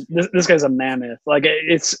 Yes. This guy's a mammoth. Like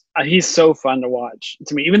he's so fun to watch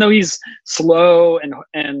to me, even though he's slow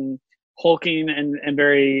and hulking and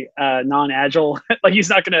very non-agile. Like he's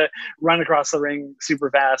not gonna run across the ring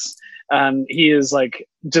super fast. He is like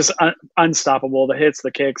just unstoppable. The hits,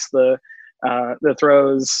 the kicks, the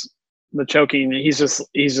throws, the choking. He's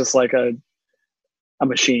just like a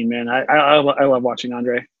machine, man. I love watching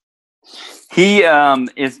Andre. He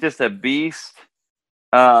is just a beast,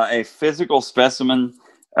 a physical specimen.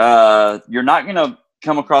 You're not gonna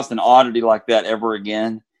come across an oddity like that ever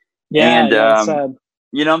again. Yeah, And, yeah, it's sad.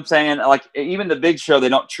 you know what I'm saying? Like, even the Big Show, they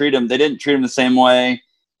didn't treat him the same way.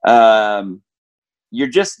 You're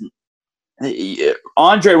just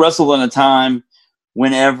Andre wrestled in a time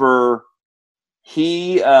whenever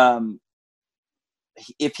he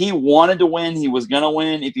if he wanted to win, he was gonna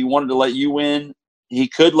win. If he wanted to let you win, he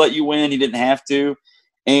could let you win. He didn't have to.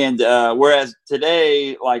 And whereas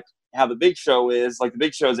today, like how the Big Show is, like the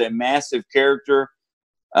Big Show is a massive character.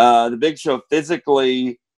 The Big Show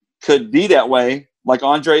physically could be that way, like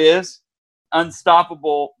Andre is,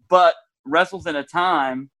 unstoppable, but wrestles in a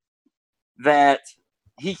time that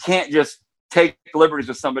he can't just take liberties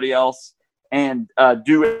with somebody else and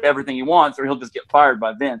do everything he wants, or he'll just get fired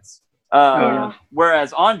by Vince.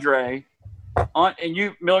 Whereas Andre, and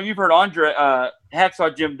you, Miller, you've heard Andre,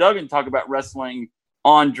 Hacksaw Jim Duggan talk about wrestling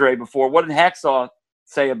Andre before. What did Hacksaw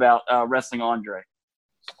say about wrestling Andre?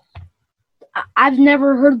 I've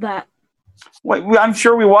never heard that. Wait, I'm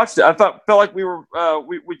sure we watched it. I felt like we were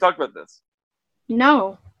we talked about this.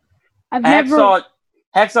 No, I've never.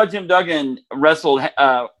 Hacksaw Jim Duggan wrestled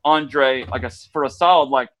Andre for a solid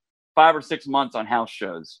like 5 or 6 months on house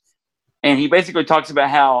shows, and he basically talks about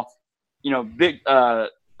how big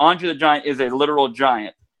Andre the Giant is a literal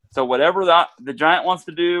giant. So whatever the giant wants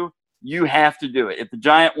to do, you have to do it. If the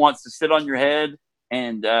giant wants to sit on your head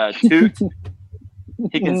and toot,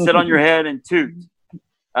 he can sit on your head and toot.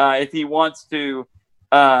 If he wants to,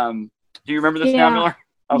 do you remember this now, Miller?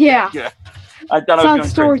 Okay, yeah. I thought I was going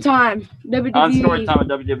story time. WWE. On story time at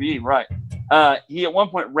WWE, right? He at one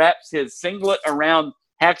point wraps his singlet around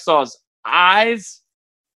Hacksaw's eyes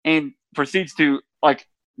and proceeds to like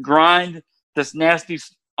grind this nasty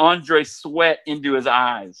Andre sweat into his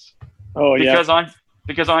eyes. Oh yeah,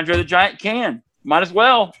 because Andre the Giant can. Might as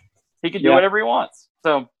well. He can do whatever he wants.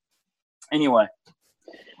 So anyway,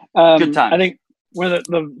 good time. I think one of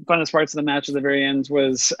the funnest parts of the match at the very end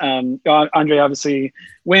was Andre obviously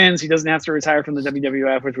wins. He doesn't have to retire from the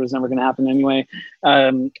WWF, which was never going to happen anyway,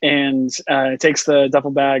 and takes the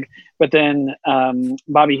duffel bag. But then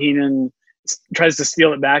Bobby Heenan tries to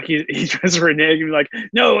steal it back. He tries to renege and be like,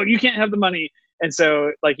 "No, you can't have the money." And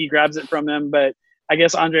so like he grabs it from him, but I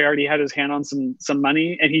guess Andre already had his hand on some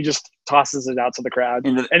money, and he just tosses it out to the crowd.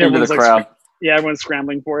 Into the crowd. Everyone's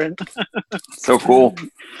scrambling for it. So cool.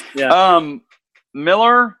 Yeah.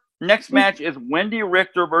 Miller, next match is Wendy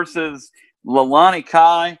Richter versus Leilani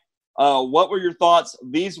Kai. What were your thoughts,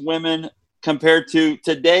 these women compared to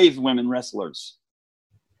today's women wrestlers?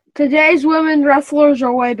 Today's women wrestlers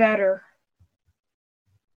are way better.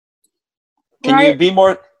 Can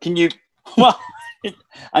you well,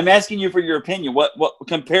 I'm asking you for your opinion. What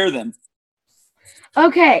compare them?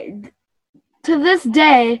 Okay. To this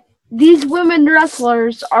day, these women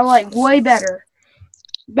wrestlers are like way better.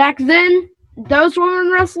 Back then, those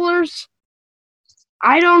women wrestlers,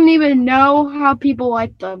 I don't even know how people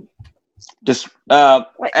like them. Just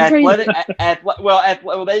athletic.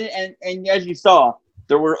 And as you saw,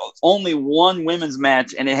 there were only one women's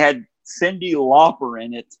match, and it had Cyndi Lauper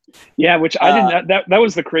in it. Yeah, which I didn't. That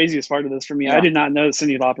was the craziest part of this for me. Yeah. I did not know that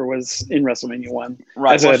Cyndi Lauper was in WrestleMania 1.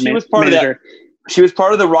 Right. She was part manager. Of that. She was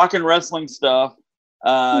part of the Rock and Wrestling stuff.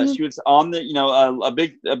 She was on the a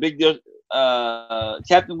big deal.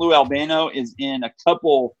 Captain Lou Albano is in a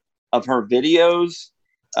couple of her videos.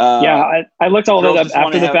 I looked all that up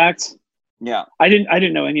after the fact. Yeah, I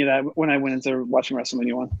didn't know any of that when I went into watching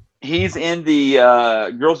WrestleMania 1. He's in the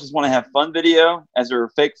Girls Just Want to Have Fun video as her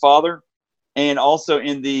fake father, and also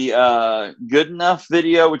in the Good Enough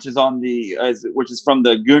video, which is from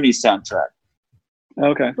the Goonies soundtrack.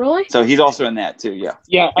 Okay, really? So he's also in that too. Yeah,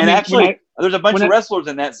 yeah. And actually, there's a bunch of wrestlers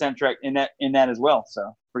in that soundtrack in that as well.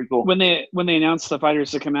 So pretty cool. When they announced the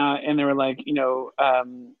fighters to come out, and they were like,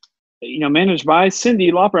 managed by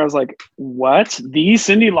Cyndi Lauper, I was like, what? The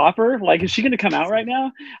Cyndi Lauper? Like, is she going to come out right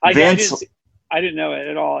now? I didn't know it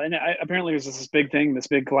at all. And apparently it was this big thing, this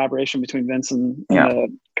big collaboration between Vince and the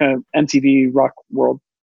kind of MTV rock world.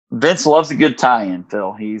 Vince loves a good tie-in,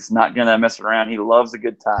 Phil. He's not going to mess around. He loves a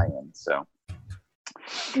good tie-in. So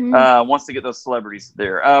wants to get those celebrities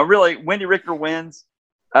there. Really, Wendy Richter wins.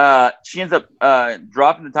 She ends up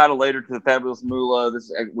dropping the title later to the Fabulous Moolah,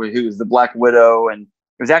 who is the Black Widow. And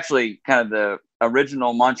it was actually kind of the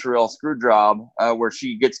original Montreal Screwjob, where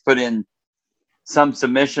she gets put in some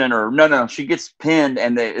submission, or no, she gets pinned,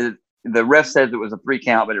 and the ref says it was a 3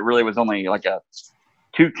 count, but it really was only like a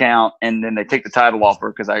 2 count, and then they take the title off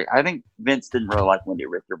her because I think Vince didn't really like Wendy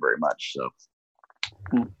Richter very much. So,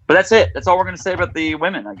 but that's it. That's all we're going to say about the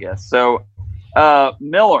women, I guess. So,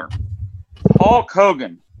 Miller, Hulk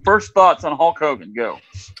Hogan. First thoughts on Hulk Hogan? Go.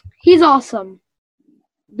 He's awesome.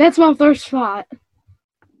 That's my first thought.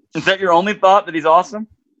 Is that your only thought, that he's awesome?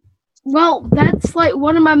 Well, that's like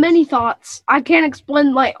one of my many thoughts. I can't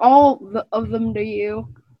explain like all of them to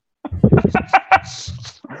you.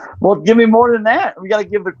 Well, give me more than that. We got to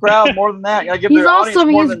give the crowd more than that. Got to give He's their audience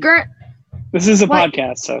awesome. more He's than. great. This is a Like,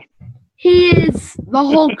 podcast, so He is the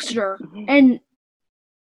Hulkster, and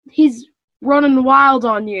he's running wild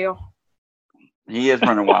on you. He is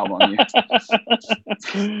running wild on you.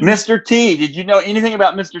 Mr. T, did you know anything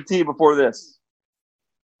about Mr. T before this?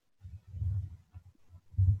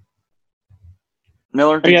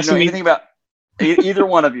 Miller, did you know anything about either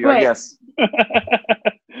one of you, I guess?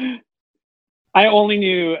 I only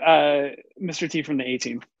knew Mr. T from the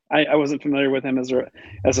A-Team. I wasn't familiar with him as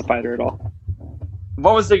a fighter at all.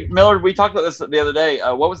 What was Miller? We talked about this the other day.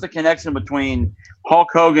 What was the connection between Hulk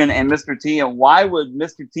Hogan and Mr. T, and why would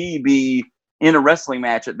Mr. T be in a wrestling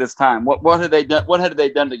match at this time? What had they done? What had they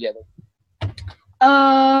done together?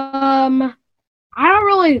 I don't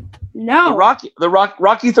really know. Rocky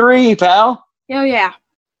 3, pal. Oh yeah,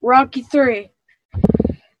 Rocky 3.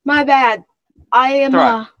 My bad. I am.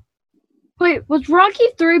 Right. Wait, was Rocky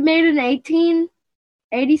 3 made in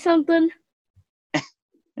 1880 something?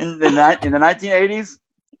 In the 1980s?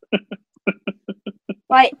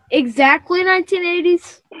 Like exactly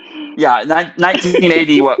 1980s? Yeah,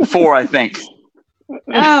 1980. What 4? I think.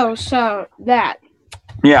 Oh, so that.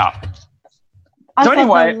 Yeah. I So thought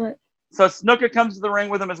anyway, that was it. so Snuka comes to the ring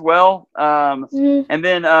with him as well. Mhm. And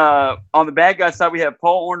then on the bad guy side, we have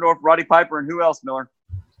Paul Orndorff, Roddy Piper, and who else, Miller?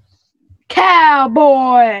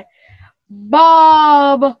 Cowboy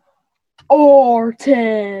Bob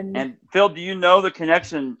Orton. And Phil, do you know the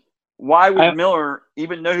connection? Why would Miller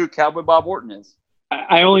even know who Cowboy Bob Orton is?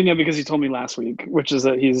 I only know because he told me last week, which is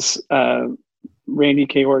that he's Randy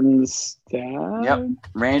K. Orton's dad. Yep,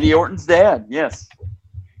 Randy Orton's dad. Yes.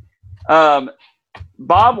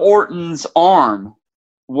 Bob Orton's arm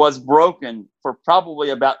was broken for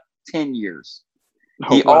probably about 10 years.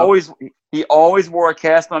 He always wore a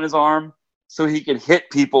cast on his arm so he could hit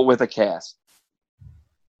people with a cast.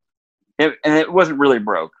 And it wasn't really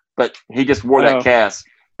broke, but he just wore that cast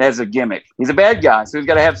as a gimmick. He's a bad guy, so he's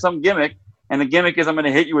got to have some gimmick, and the gimmick is I'm going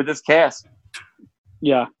to hit you with this cast.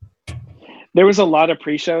 Yeah. There was a lot of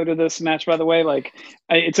pre-show to this match, by the way. Like,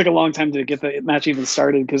 it took a long time to get the match even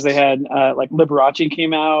started because they had like Liberace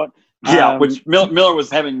came out. Yeah, which Miller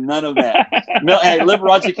was having none of that.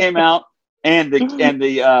 Liberace came out, and the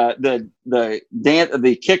dance,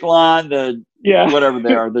 the kick line, whatever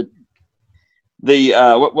they are,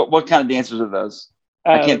 what kind of dancers are those?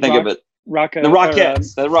 I can't think of it. The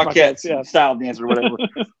Rockettes style dancer, or whatever.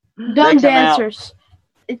 Dumb dancers.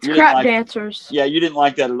 It's crap dancers. Yeah, you didn't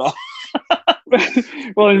like that at all.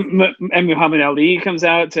 Well, and Muhammad Ali comes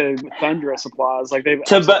out to thunderous applause. Like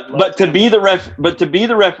to be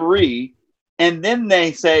the referee, and then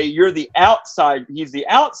they say you're the outside. He's the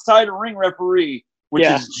outside ring referee, which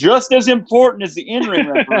is just as important as the in-ring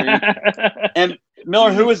referee. And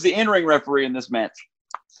Miller, who is the in-ring referee in this match?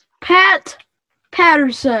 Pat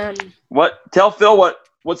Patterson. Tell Phil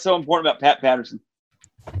what's so important about Pat Patterson?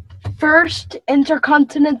 First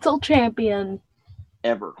Intercontinental Champion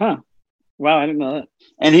ever. Huh. Wow, I didn't know that.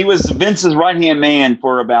 And he was Vince's right-hand man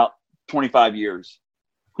for about 25 years.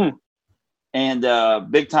 And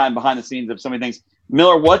big time behind the scenes of so many things.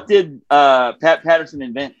 Miller, what did Pat Patterson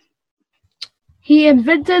invent? He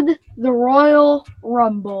invented the Royal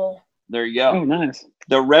Rumble. There you go. Oh, nice.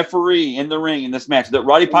 The referee in the ring in this match that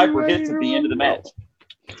Roddy Piper hits at the end of the match.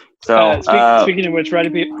 So speaking of which,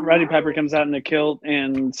 Roddy Piper comes out in a kilt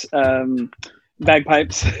and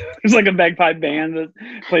bagpipes. There's like a bagpipe band that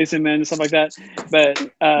plays him in and stuff like that.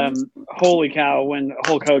 But holy cow, when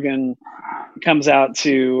Hulk Hogan comes out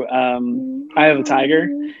to Eye of the Tiger,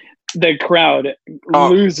 the crowd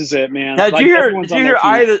loses it, man. Now, did you hear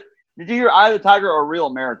Eye of the Tiger or Real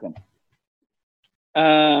American?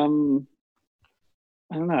 I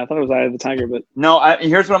don't know. I thought it was Eye of the Tiger, but no.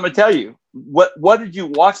 Here's what I'm going to tell you. What did you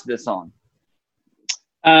watch this on?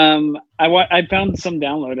 I found some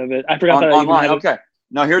download of it. I forgot that online. Okay.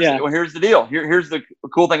 Now here's the deal. Here's the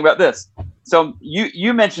cool thing about this. So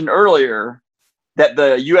you mentioned earlier that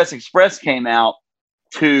the U.S. Express came out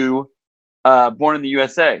to Born in the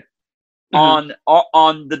USA. On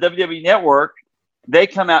the WWE Network, they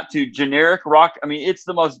come out to generic rock. I mean, it's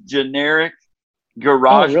the most generic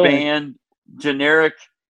garage band, generic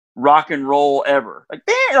rock and roll ever. Like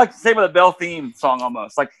the Saved by the Bell theme song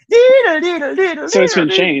almost. Like so it's been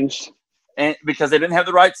changed. And because they didn't have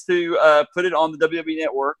the rights to put it on the WWE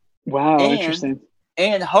Network. Wow, interesting.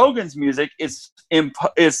 And Hogan's music is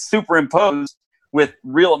superimposed with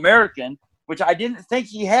Real American, which I didn't think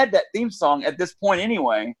he had that theme song at this point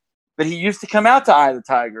anyway. but he used to come out to Eye of the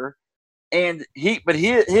Tiger, and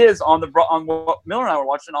his on what Miller and I were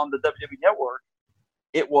watching on the WWE Network,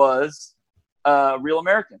 it was Real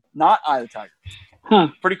American, not Eye of the Tiger. Huh.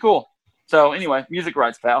 Pretty cool. So anyway, music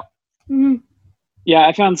rights, pal. Mm-hmm. Yeah,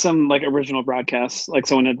 I found some like original broadcasts, like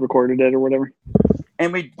someone had recorded it or whatever.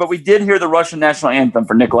 And we did hear the Russian national anthem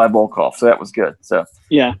for Nikolai Volkov, so that was good. So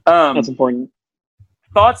yeah, that's important.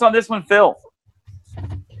 Thoughts on this one, Phil?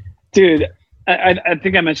 Dude, I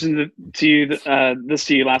think I mentioned this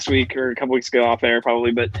to you last week or a couple weeks ago off air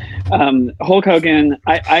probably, but Hulk Hogan,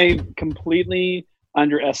 I completely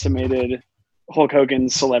underestimated Hulk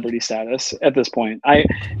Hogan's celebrity status at this point.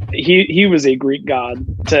 He was a Greek god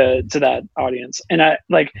to that audience, and I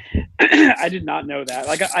I did not know that.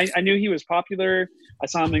 Like I knew he was popular. I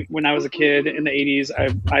saw him when I was a kid in the 80s.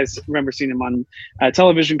 I remember seeing him on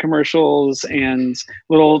television commercials and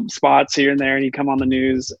little spots here and there, and he'd come on the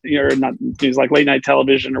news, or not news, like late night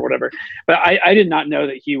television or whatever. But I did not know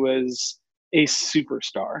that he was a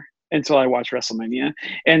superstar until I watched WrestleMania.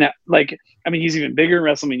 And he's even bigger in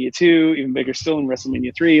WrestleMania 2, even bigger still in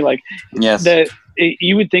WrestleMania 3. Like, yes,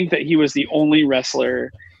 you would think that he was the only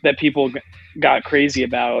wrestler that people got crazy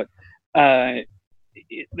about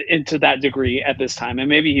into that degree at this time. And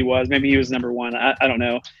maybe he was number one. I don't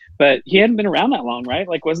know, but he hadn't been around that long, right?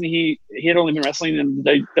 Like, wasn't he had only been wrestling in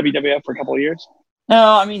the WWF for a couple of years?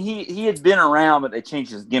 No, I mean he had been around, but they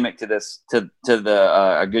changed his gimmick to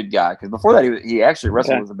the a good guy, because before that he actually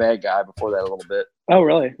wrestled as a bad guy before that a little bit. Oh,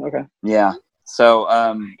 really? Okay. Yeah.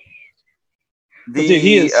 So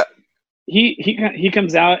dude, he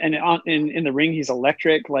comes out and in the ring he's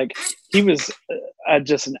electric. Like, he was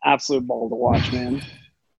just an absolute ball to watch, man.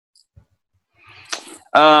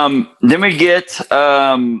 Then we get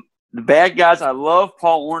the bad guys. I love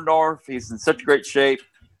Paul Orndorff. He's in such great shape.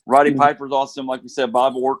 Roddy Piper's awesome, like we said,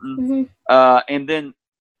 Bob Orton. But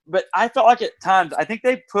I felt like at times, I think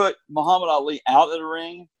they put Muhammad Ali out of the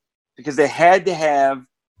ring because they had to have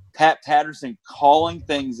Pat Patterson calling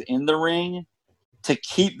things in the ring to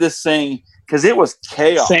keep this thing, because it was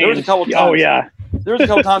chaos. Same. There was a couple times. Oh, yeah. There was a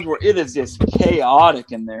couple times where it is just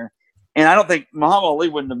chaotic in there. And I don't think Muhammad Ali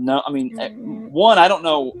wouldn't have known. I mean, one, I don't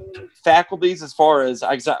know faculties as far as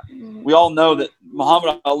we all know that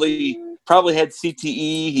Muhammad Ali probably had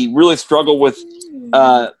CTE. He really struggled with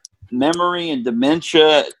memory and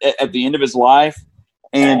dementia at the end of his life.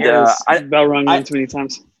 And bell rung on too many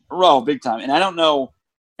times. Oh, big time. And I don't know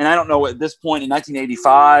at this point in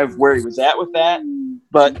 1985 where he was at with that.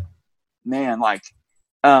 But man, like,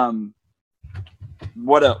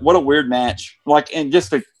 what a weird match. Like, and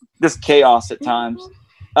just this chaos at times.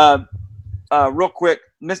 Real quick,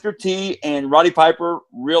 Mr. T and Roddy Piper,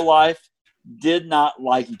 real life, did not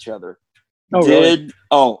like each other. Oh, really?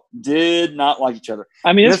 Did not like each other.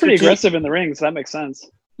 I mean, it's Mr. pretty T, aggressive in the ring, so that makes sense.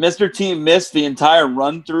 Mr. T missed the entire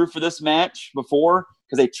run through for this match before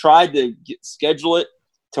because they tried to schedule it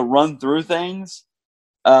to run through things.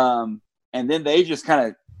 And then they just kind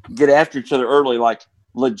of get after each other early, like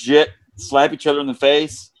legit slap each other in the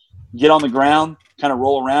face, get on the ground, kind of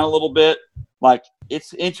roll around a little bit. Like,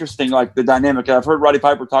 it's interesting, like the dynamic. I've heard Roddy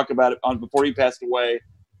Piper talk about it before he passed away,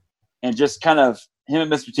 and just kind of him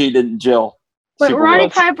and Mr. T didn't gel. But Roddy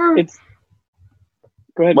Piper.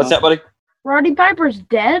 Go ahead. What's that, buddy? Roddy Piper's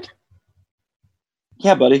dead?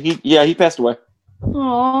 Yeah, buddy. He passed away.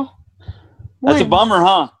 Aw. That's a bummer,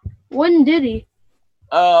 huh? When did he?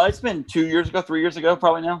 It's been 2 years ago, 3 years ago,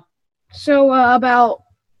 probably now. So about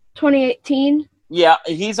 2018. Yeah,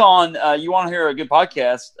 he's on. You want to hear a good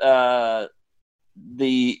podcast?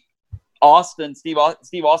 Steve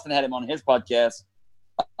Austin had him on his podcast.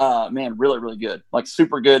 Man, really, really good. Like,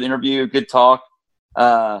 super good interview, good talk.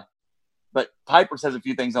 But Piper says a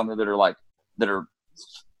few things on there that are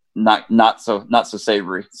not so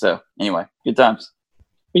savory. So anyway, good times.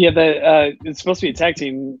 Yeah, it's supposed to be a tag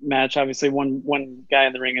team match. Obviously, one guy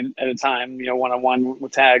in the ring at a time. One-on-one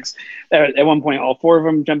with tags. At one point, all four of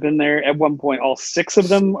them jump in there. At one point, all six of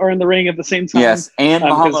them are in the ring at the same time. Yes, and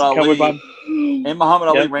Muhammad Ali. And Muhammad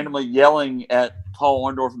Ali randomly yelling at Paul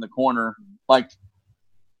Orndorff in the corner, like.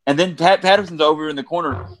 And then Pat Patterson's over in the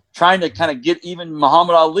corner trying to kind of get even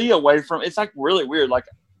Muhammad Ali away from. It's like really weird. Like,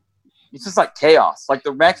 it's just like chaos. Like,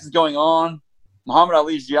 the match is going on. Muhammad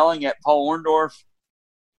Ali's yelling at Paul Orndorff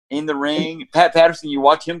in the ring. Pat Patterson, you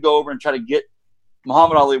watch him go over and try to get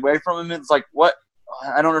Muhammad Ali away from him. It's like, what?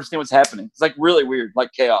 I don't understand what's happening. It's like really weird,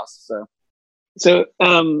 like chaos. So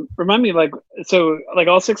remind me, like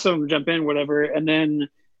all six of them jump in, whatever, and then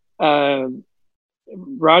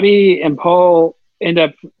Roddy and Paul end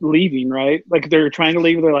up leaving, right? Like, they're trying to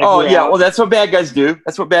leave. They're like, oh yeah, well, that's what bad guys do.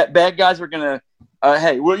 That's what bad guys are gonna.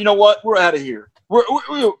 Hey, well, you know what? We're out of here.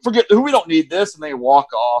 forget who, we don't need this, and they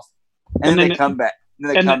walk off, and then they come back. And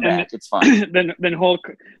they come back. It's fine. Then Hulk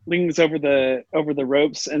leans over the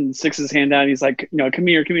ropes and sticks his hand out. He's like, come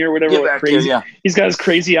here, whatever. Get back crazy. Here, yeah. He's got his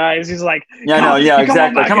crazy eyes. He's like,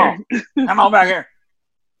 exactly. Come on, come on back here.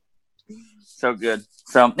 So good.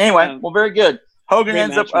 So anyway, well, very good. Hogan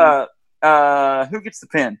ends up. Who gets the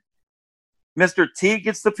pin? Mr. T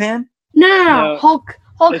gets the pin. No. Hulk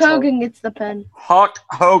Hogan gets the pin. Hulk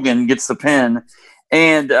Hogan gets the pin,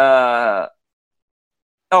 and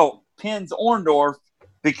pins Orndorff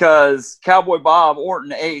because Cowboy Bob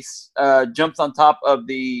Orton Ace jumps on top of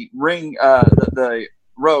the ring, the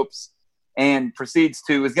ropes, and proceeds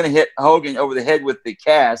to is going to hit Hogan over the head with the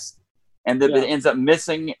cast, and then it ends up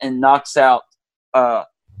missing and knocks out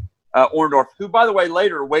Orndorff, who, by the way,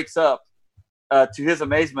 later wakes up to his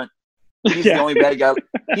amazement. He's the only bad guy.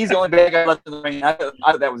 He's the only bad guy left in the ring. I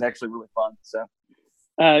thought that was actually really fun. So,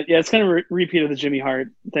 it's kind of a repeat of the Jimmy Hart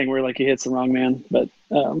thing where like he hits the wrong man, but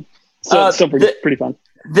still pretty fun.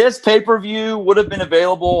 This pay-per-view would have been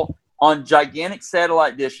available on gigantic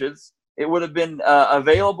satellite dishes. It would have been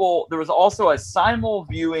available. There was also a simul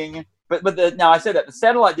viewing, but now I said that the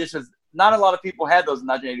satellite dishes. Not a lot of people had those in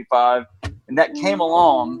 1985, and that came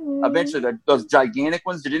along eventually. Those gigantic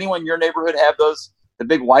ones. Did anyone in your neighborhood have those? The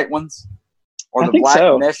big white ones, or the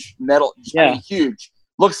black mesh metal? I mean, huge.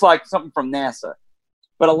 Looks like something from NASA.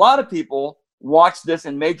 But a lot of people watched this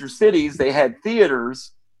in major cities. They had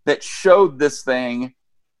theaters that showed this thing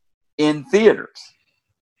in theaters,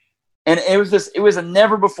 and it was a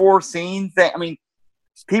never before seen thing. I mean,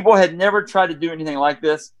 people had never tried to do anything like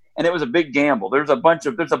this, and it was a big gamble. There's a bunch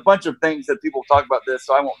of things that people talk about this,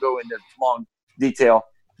 so I won't go into long detail.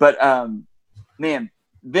 But man,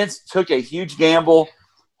 Vince took a huge gamble.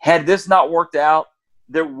 Had this not worked out,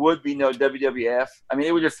 there would be no WWF. I mean,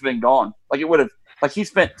 it would just have been gone. Like it would have. Like he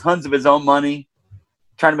spent tons of his own money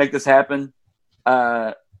trying to make this happen.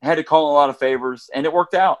 Had to call in a lot of favors, and it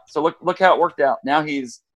worked out. So look how it worked out. Now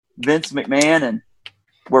he's Vince McMahon, and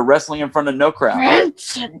we're wrestling in front of no crowd.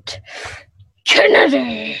 Vincent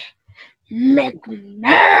Kennedy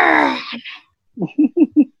McMahon.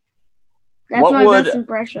 That's my best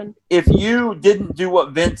impression. If you didn't do what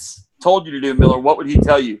Vince told you to do, Miller, what would he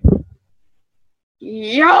tell you?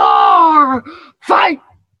 Your fight.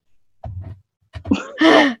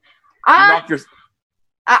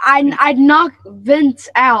 I'd knock Vince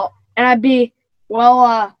out, and I'd be,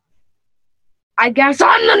 I guess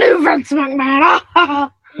I'm the new Vince McMahon.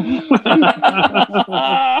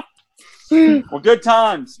 Well, good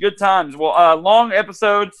times. Well, long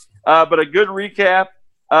episode, but a good recap.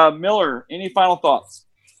 Miller, any final thoughts?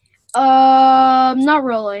 Not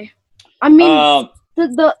really. I mean,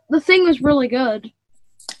 the thing was really good.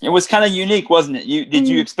 It was kind of unique, wasn't it? Did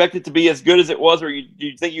you expect it to be as good as it was, or do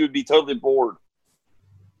you think you would be totally bored?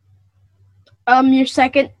 Your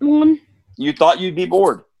second one? You thought you'd be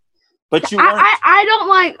bored, but you weren't. I don't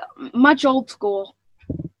like much old school,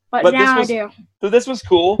 but now I do. So this was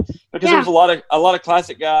cool because there was a lot of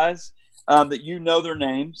classic guys that you know their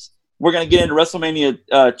names. We're going to get into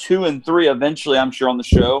WrestleMania 2 and 3 eventually, I'm sure, on the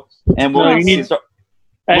show, and we'll start.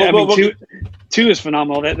 Two is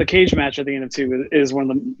phenomenal. The cage match at the end of 2 is one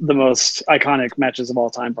of the most iconic matches of all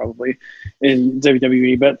time, probably in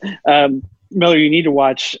WWE. But Miller, you need to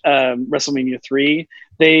watch WrestleMania 3.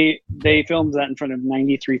 They filmed that in front of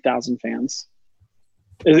 93,000 fans.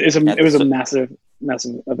 It was a massive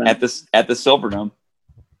event at the Silverdome.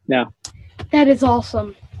 Yeah, that is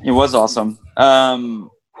awesome. It was awesome.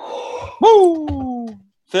 Woo!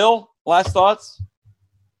 Phil, last thoughts?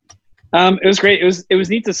 It was great. It was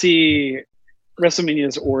neat to see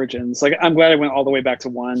WrestleMania's origins. Like, I'm glad I went all the way back to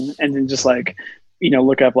 1 and then just look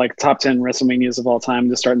up like top 10 WrestleManias of all time,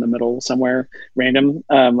 to start in the middle somewhere random.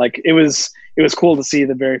 It was cool to see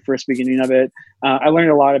the very first beginning of it. I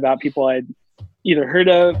learned a lot about people I'd either heard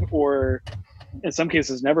of or in some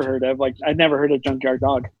cases never heard of. Like, I'd never heard of Junkyard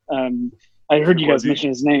Dog. I heard you guys mention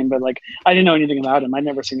his name, but I didn't know anything about him. I'd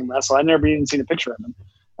never seen him wrestle. I'd never even seen a picture of him.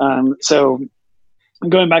 So I'm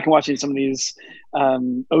going back and watching some of these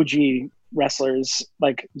OG wrestlers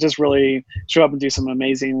just really show up and do some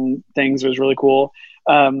amazing things. It was really cool.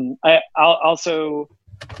 I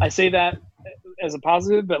say that as a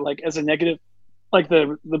positive, but as a negative,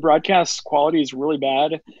 the broadcast quality is really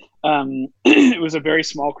bad. It was a very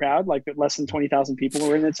small crowd, less than 20,000 people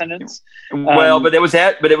were in attendance. But it was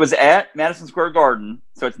at Madison Square Garden,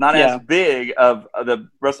 so it's not as big of the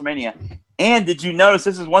WrestleMania. And did you notice,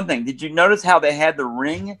 this is one thing, did you notice how they had the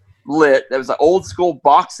ring lit? That was an old school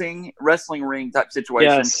boxing, wrestling ring type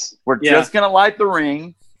situation. Yes. We're just going to light the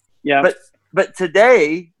ring. Yeah. But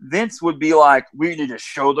today, Vince would be like, we need to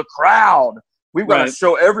show the crowd We've got to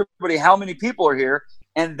show everybody how many people are here.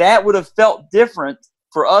 And that would have felt different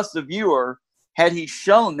for us, the viewer, had he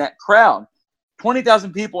shown that crowd.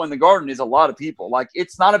 20,000 people in the Garden is a lot of people. Like,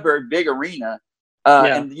 it's not a very big arena.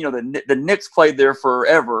 And, you know, the Knicks played there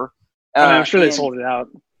forever. I'm sure they sold it out.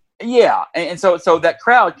 Yeah. And so that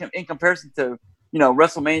crowd, in comparison to, you know,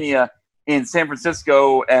 WrestleMania in San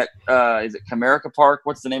Francisco at, is it Comerica Park?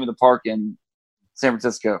 What's the name of the park in San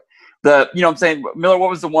Francisco? You know what I'm saying? Miller, what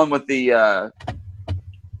was the one with the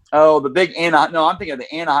big Anaheim? No, I'm thinking of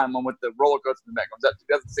the Anaheim one with the roller coaster in the back. Was that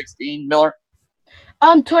 2016, Miller?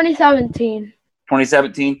 2017.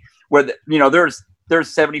 2017, where there's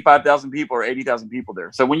 75,000 people or 80,000 people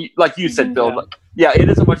there. So when you, like you said, Phil, it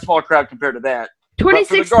is a much smaller crowd compared to that.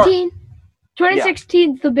 2016 is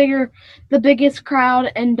the biggest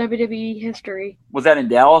crowd in WWE history. Was that in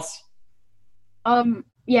Dallas?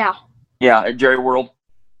 Yeah. Yeah, at Jerry World.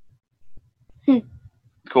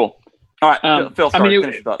 Cool. All right, Phil. Sorry, I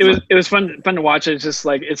mean, it was fun to watch. It's just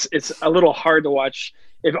like it's a little hard to watch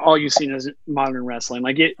if all you've seen is modern wrestling.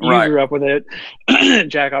 Like you grew up with it,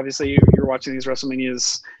 Jack. Obviously, you're watching these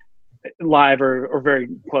WrestleManias live or very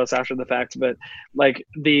close after the fact. But like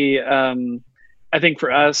I think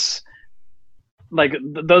for us, like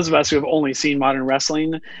those of us who have only seen modern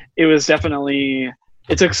wrestling,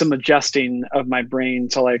 it took some adjusting of my brain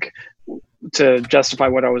to justify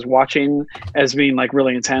what I was watching as being like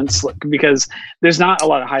really intense, because there's not a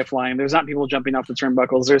lot of high flying. There's not people jumping off the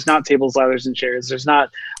turnbuckles. There's not tables, ladders, and chairs. There's not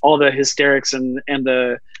all the hysterics and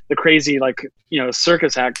the crazy, like, you know,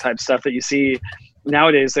 circus act type stuff that you see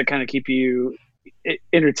nowadays that kind of keep you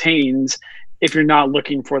entertained if you're not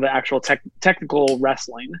looking for the actual technical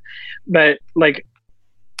wrestling. But like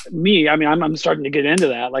me, I mean, I'm starting to get into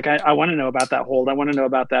that. Like I want to know about that hold. I want to know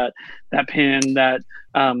about that pin, that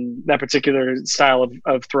particular style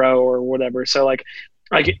of throw or whatever. So like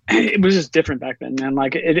it was just different back then, man.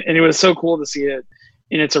 Like and it was so cool to see it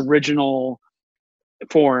in its original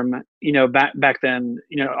form, you know, back then,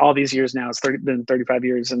 you know, all these years now. It's been 35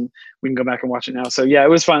 years and we can go back and watch it now. So yeah, it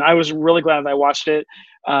was fun. I was really glad that I watched it.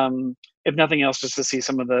 If nothing else, just to see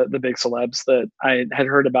some of the big celebs that I had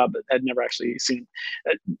heard about but had never actually seen.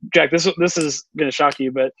 Jack, this is going to shock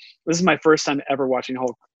you, but this is my first time ever watching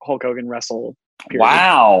Hulk Hogan wrestle. Period.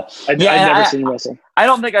 Wow. I'd never seen him wrestle. I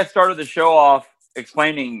don't think I started the show off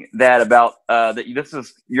explaining that about that this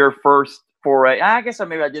is your first foray. I guess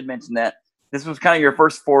maybe I did mention that. This was kind of your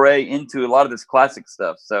first foray into a lot of this classic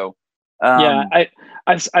stuff. So I've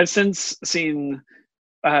since seen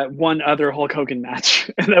one other Hulk Hogan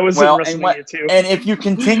match, and that was in WrestleMania 2. And if you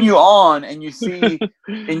continue on and you see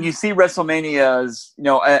WrestleManias, you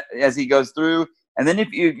know, as he goes through, and then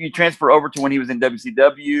if you transfer over to when he was in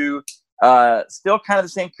WCW, still kind of the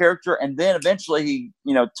same character, and then eventually he,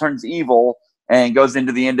 you know, turns evil and goes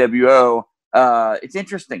into the NWO. It's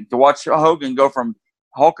interesting to watch Hogan go from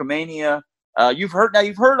Hulkamania. You've heard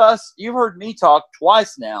me talk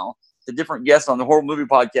twice now to different guests on the Horror Movie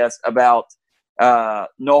Podcast about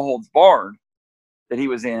No Holds Barred that he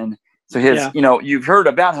was in. So you know, you've heard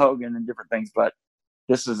about Hogan and different things, but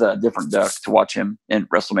this is a different duck to watch him in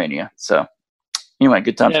WrestleMania. So anyway,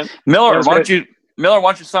 good times. Yeah. Miller, why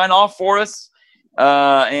don't you sign off for us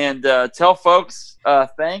and tell folks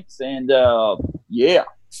thanks and yeah.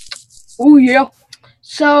 Oh yeah.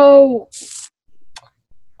 So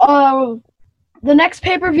the next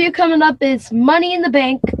pay-per-view coming up is Money in the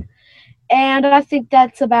Bank, and I think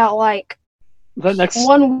that's about like next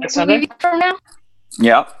 1 week from now.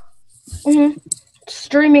 Yeah. Mm-hmm.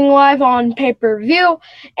 Streaming live on pay-per-view,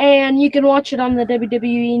 and you can watch it on the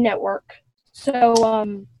WWE Network.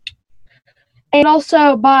 So, and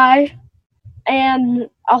also bye, and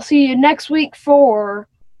I'll see you next week for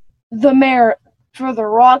the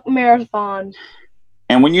Rock Marathon.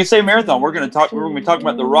 And when you say marathon, we're going to be talking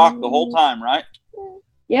about The Rock the whole time, right?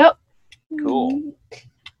 Yep. Cool.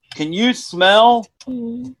 Can you smell?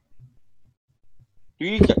 Do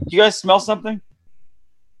you guys smell something?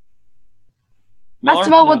 Miller? I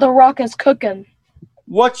smell what The Rock is cooking.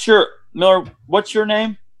 What's your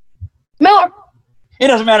name? Miller. It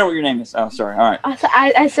doesn't matter what your name is. Oh, sorry. All right.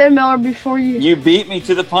 I said Miller before you. You beat me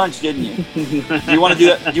to the punch, didn't you? Do you want to do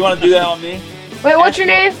that? Do you want to do that on me? Wait, what's your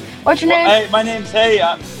name? What's your name? Hey, my name's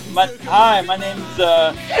hi. My name's.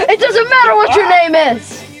 It doesn't matter what your name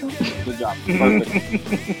is. Good job.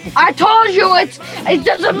 Perfect. I told you it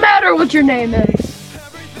doesn't matter what your name is.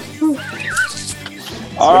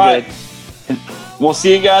 All right. We'll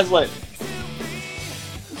see you guys later.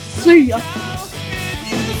 See ya.